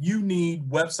 So if you need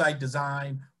website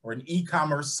design or an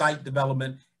e-commerce site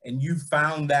development and you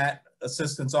found that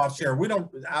assistance offshore, we don't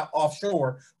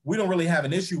really have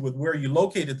an issue with where you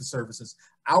located the services.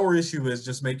 Our issue is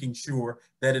just making sure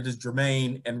that it is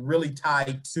germane and really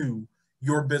tied to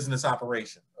your business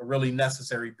operation, a really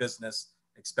necessary business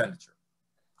expenditure.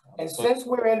 And since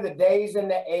we're in the days and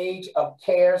the age of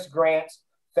CARES grants,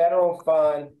 federal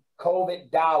fund, COVID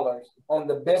dollars on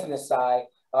the business side,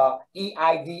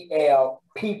 EIDL,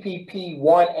 PPP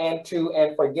 1 and 2,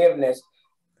 and forgiveness,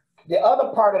 the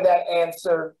other part of that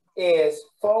answer is,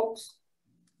 folks,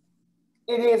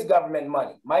 it is government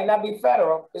money. Might not be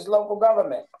federal, it's local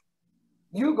government.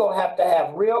 You're going to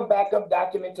have real backup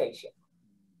documentation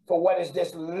for what is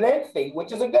this lengthy,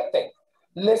 which is a good thing,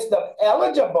 list of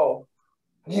eligible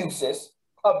uses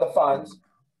of the funds,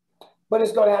 but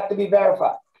it's going to have to be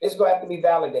verified. It's going to have to be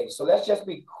validated. So let's just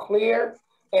be clear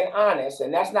and honest,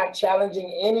 and that's not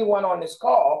challenging anyone on this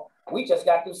call. We just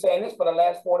got through saying this for the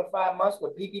last 4 to 5 months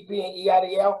with PPP and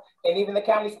EIDL and even the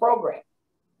county's program.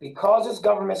 Because it's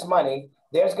government's money,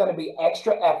 there's going to be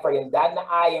extra effort in dotting the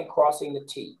I and crossing the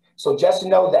T. So just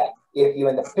know that if you're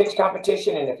in the pitch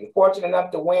competition and if you're fortunate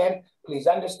enough to win, please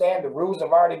understand the rules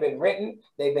have already been written.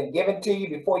 They've been given to you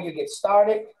before you get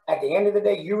started. At the end of the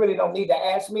day, you really don't need to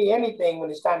ask me anything when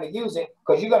it's time to use it,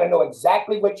 because you're going to know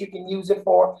exactly what you can use it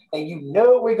for. And you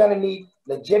know we're going to need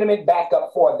legitimate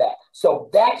backup for that. So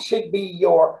that should be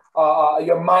your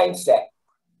mindset,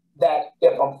 that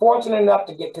if I'm fortunate enough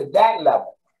to get to that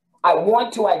level, I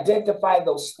want to identify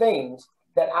those things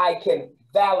that I can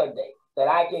validate, that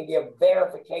I can give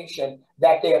verification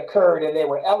that they occurred and they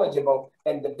were eligible.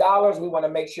 And the dollars, we want to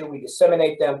make sure we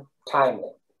disseminate them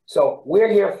timely. So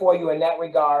we're here for you in that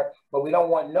regard, but we don't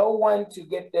want no one to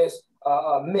get this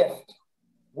miffed.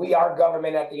 We are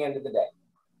government at the end of the day.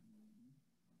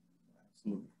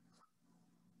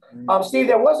 Steve,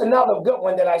 there was another good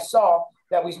one that I saw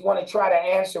that we want to try to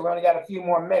answer. We only got a few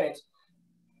more minutes.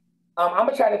 I'm going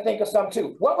to try to think of some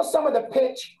too. What were some of the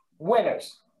pitch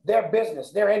winners, their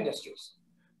business, their industries?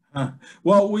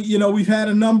 Well, we've had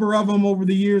a number of them over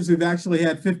the years. We've actually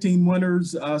had 15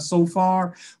 winners so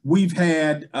far. We've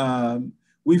had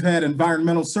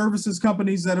environmental services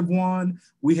companies that have won.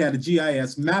 We had a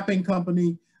GIS mapping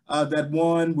company that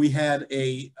won. We had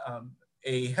a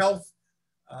health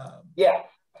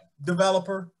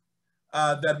developer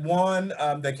that won,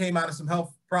 that came out of some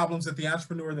health problems that the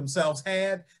entrepreneur themselves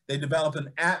had. They developed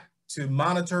an app to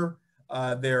monitor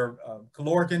their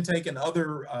caloric intake and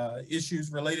other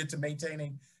issues related to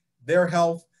maintaining their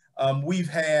health. We've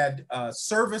had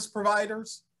service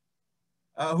providers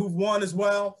who've won as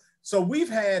well. So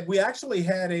we actually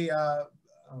had in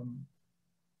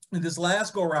this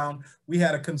last go around, we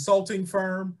had a consulting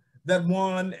firm that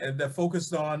won and that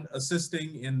focused on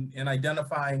assisting in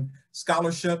identifying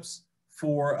scholarships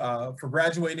for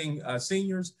graduating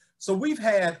seniors. So we've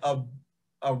had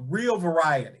a real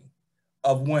variety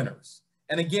of winners.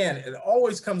 And again, it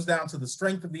always comes down to the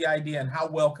strength of the idea and how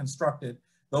well constructed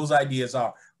those ideas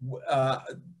are.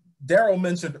 Daryl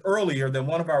mentioned earlier that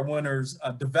one of our winners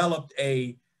developed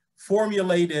a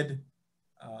formulated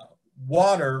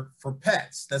water for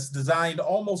pets that's designed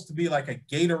almost to be like a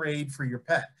Gatorade for your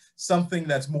pet, something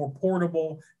that's more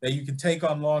portable that you can take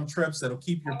on long trips that'll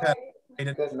keep your pet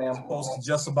hydrated, as opposed to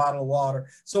just a bottle of water.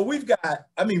 So we've got,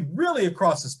 I mean, really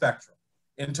across the spectrum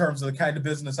in terms of the kind of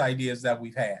business ideas that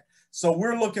we've had. So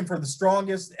we're looking for the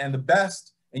strongest and the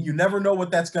best, and you never know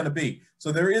what that's going to be.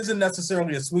 So there isn't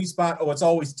necessarily a sweet spot. Oh, it's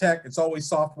always tech, it's always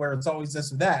software, it's always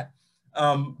this or that.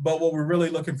 But what we're really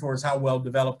looking for is how well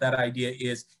developed that idea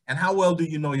is and how well do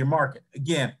you know your market.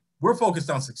 Again, we're focused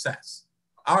on success.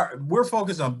 We're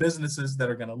focused on businesses that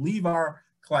are going to leave our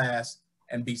class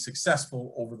and be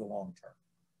successful over the long term.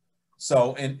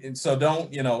 So, and so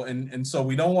don't, you know, and so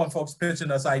we don't want folks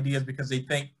pitching us ideas because they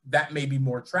think that may be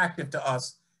more attractive to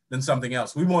us than something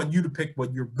else. We want you to pick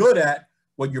what you're good at,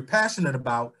 what you're passionate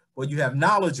about, what you have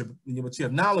knowledge of, what you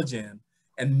have knowledge in,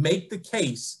 and make the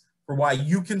case for why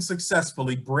you can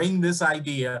successfully bring this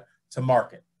idea to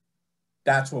market.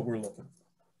 That's what we're looking for.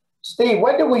 Steve,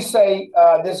 what did we say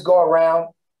this go around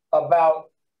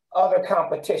about other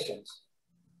competitions?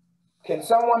 Can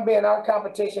someone be in our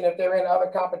competition if they're in other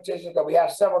competitions? Because we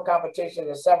have several competitions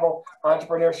and several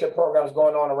entrepreneurship programs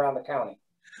going on around the county.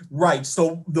 Right.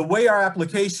 So the way our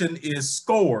application is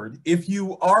scored, if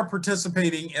you are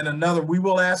participating in another, we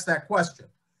will ask that question.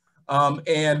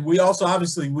 And we also,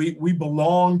 obviously, we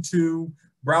belong to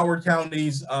Broward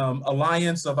County's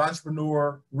Alliance of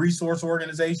Entrepreneur Resource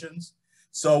Organizations.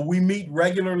 So we meet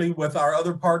regularly with our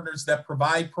other partners that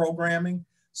provide programming.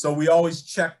 So we always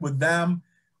check with them,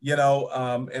 you know,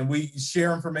 and we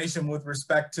share information with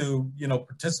respect to, you know,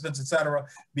 participants, et cetera,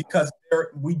 because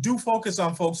we do focus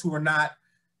on folks who are not,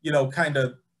 you know, kind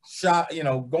of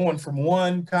going from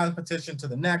one competition to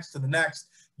the next.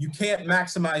 You can't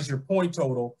maximize your point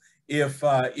total if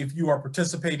you are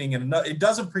participating in another. It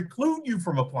doesn't preclude you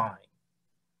from applying,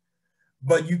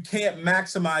 but you can't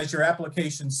maximize your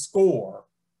application score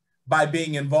by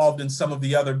being involved in some of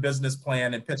the other business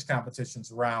plan and pitch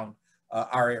competitions around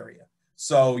our area.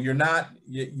 So you're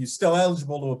still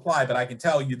eligible to apply, but I can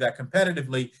tell you that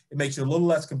competitively, it makes you a little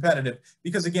less competitive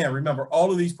because, again, remember,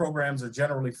 all of these programs are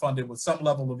generally funded with some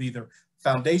level of either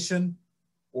foundation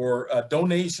or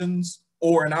donations,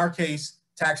 or in our case,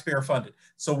 taxpayer funded.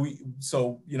 So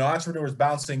you know, entrepreneurs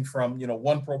bouncing from, you know,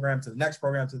 one program to the next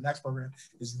program to the next program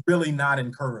is really not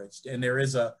encouraged. And there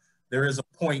is an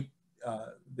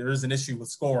issue with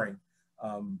scoring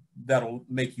that'll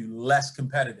make you less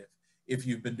competitive if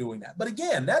you've been doing that. But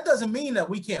again, that doesn't mean that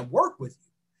we can't work with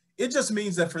you. It just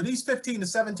means that for these 15 to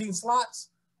 17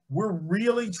 slots, we're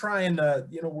really trying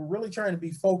to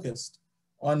be focused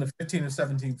on the 15 or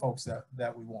 17 folks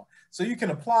that we want. So you can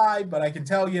apply, but I can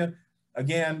tell you,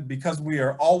 again, because we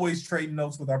are always trading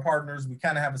notes with our partners, we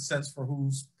kind of have a sense for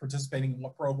who's participating in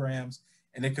what programs,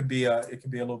 and it could be a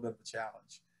little bit of a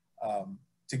challenge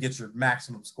to get your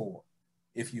maximum score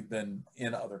if you've been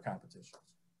in other competitions.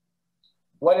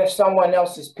 What if someone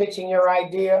else is pitching your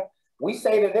idea? We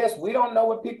say to this, we don't know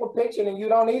what people are pitching and you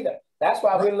don't either. That's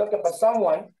why we're looking for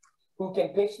someone who can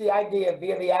pitch the idea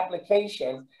via the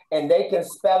application and they can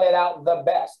spell it out the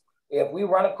best. If we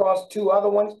run across two other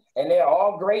ones and they're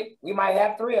all great, we might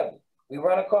have three of them. We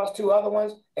run across two other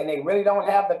ones and they really don't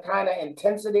have the kind of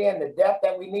intensity and the depth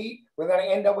that we need, we're going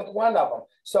to end up with one of them.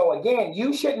 So again,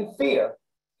 you shouldn't fear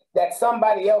that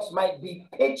somebody else might be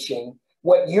pitching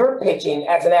what you're pitching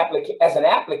as an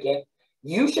applicant.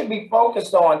 You should be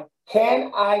focused on,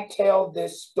 can I tell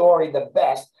this story the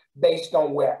best based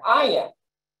on where I am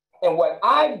and what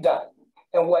I've done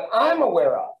and what I'm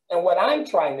aware of and what I'm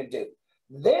trying to do.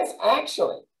 This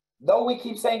actually, though we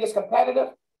keep saying it's competitive,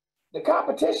 the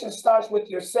competition starts with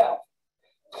yourself.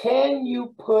 Can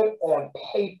you put on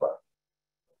paper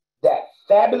that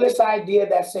fabulous idea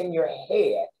that's in your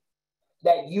head,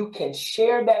 that you can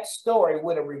share that story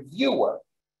with a reviewer,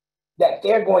 that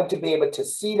they're going to be able to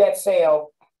see that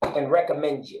sale and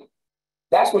recommend you?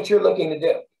 That's what you're looking to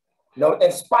do. No,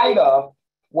 in spite of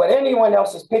what anyone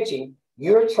else is pitching,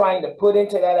 you're trying to put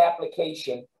into that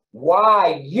application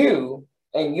why you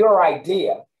and your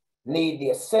idea need the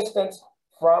assistance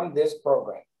from this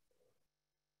program.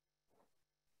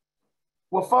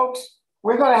 Well, folks,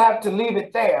 we're going to have to leave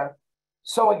it there.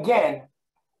 So again,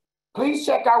 please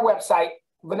check our website.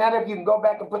 Vanetta, if you can go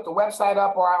back and put the website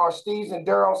up, or Steve's and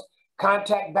Daryl's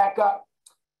contact back up.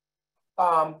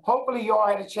 Hopefully you all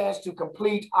had a chance to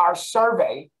complete our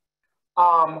survey.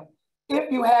 If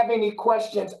you have any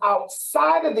questions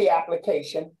outside of the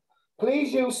application,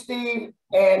 please use Steve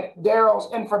and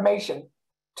Daryl's information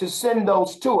to send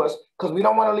those to us, because we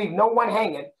don't want to leave no one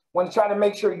hanging. We want to try to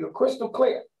make sure you're crystal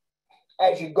clear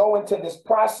as you go into this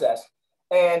process.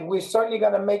 And we're certainly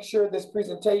going to make sure this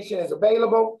presentation is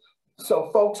available so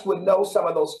folks would know some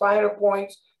of those finer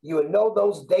points. You would know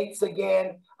those dates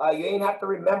again. You ain't have to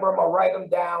remember them or write them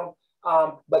down.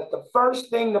 But the first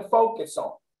thing to focus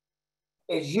on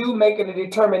is you making a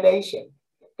determination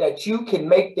that you can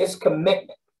make this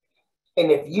commitment. And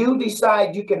if you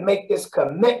decide you can make this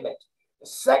commitment, the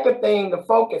second thing to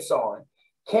focus on,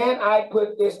 can I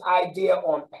put this idea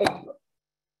on paper?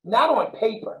 Not on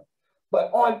paper,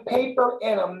 but on paper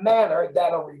in a manner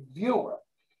that a reviewer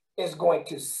is going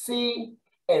to see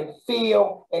and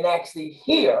feel and actually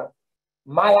hear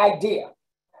my idea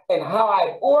and how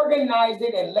I've organized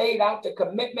it and laid out the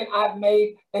commitment I've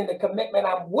made and the commitment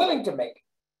I'm willing to make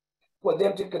for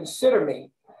them to consider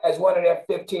me as one of their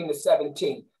 15 to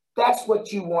 17. That's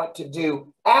what you want to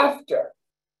do after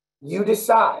you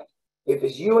decide, if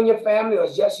it's you and your family or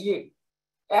it's just you,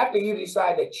 after you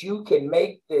decide that you can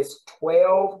make this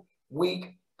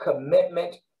 12-week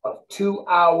commitment of 2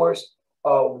 hours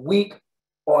a week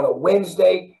on a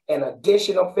Wednesday, an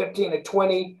additional 15 to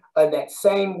 20 in that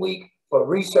same week for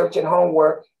research and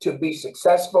homework to be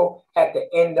successful at the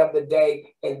end of the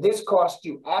day. And this costs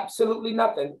you absolutely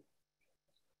nothing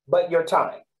but your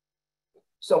time.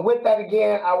 So with that,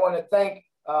 again, I want to thank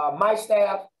my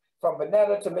staff, from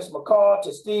Vanetta to Ms. McCall,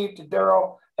 to Steve, to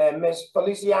Daryl, and Ms.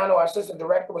 Feliciano, our assistant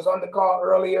director, was on the call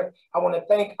earlier. I want to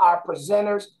thank our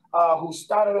presenters who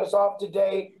started us off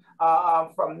today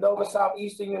from Nova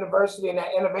Southeastern University and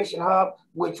that Innovation Hub,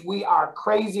 which we are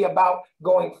crazy about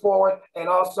going forward. And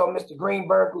also Mr.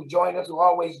 Greenberg, who joined us, who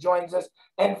always joins us.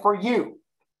 And for you,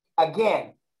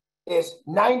 again, is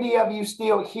 90 of you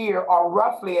still here, or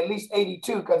roughly at least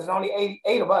 82, because there's only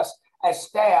 88 of us as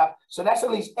staff. So that's at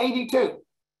least 82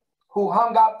 who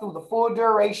hung out through the full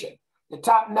duration. The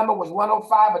top number was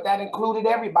 105, but that included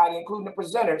everybody, including the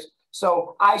presenters.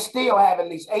 So I still have at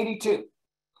least 82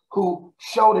 who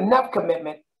showed enough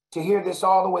commitment to hear this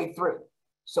all the way through.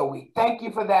 So we thank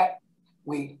you for that.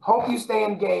 We hope you stay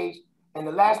engaged. And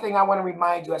the last thing I want to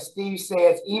remind you, as Steve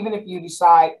says, even if you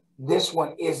decide this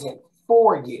one isn't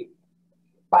for you,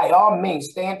 by all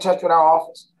means, stay in touch with our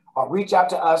office or reach out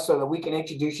to us so that we can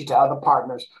introduce you to other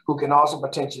partners who can also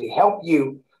potentially help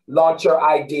you launch your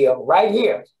idea right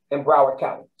here in Broward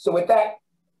County. So with that,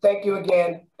 thank you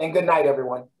again, and good night,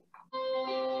 everyone.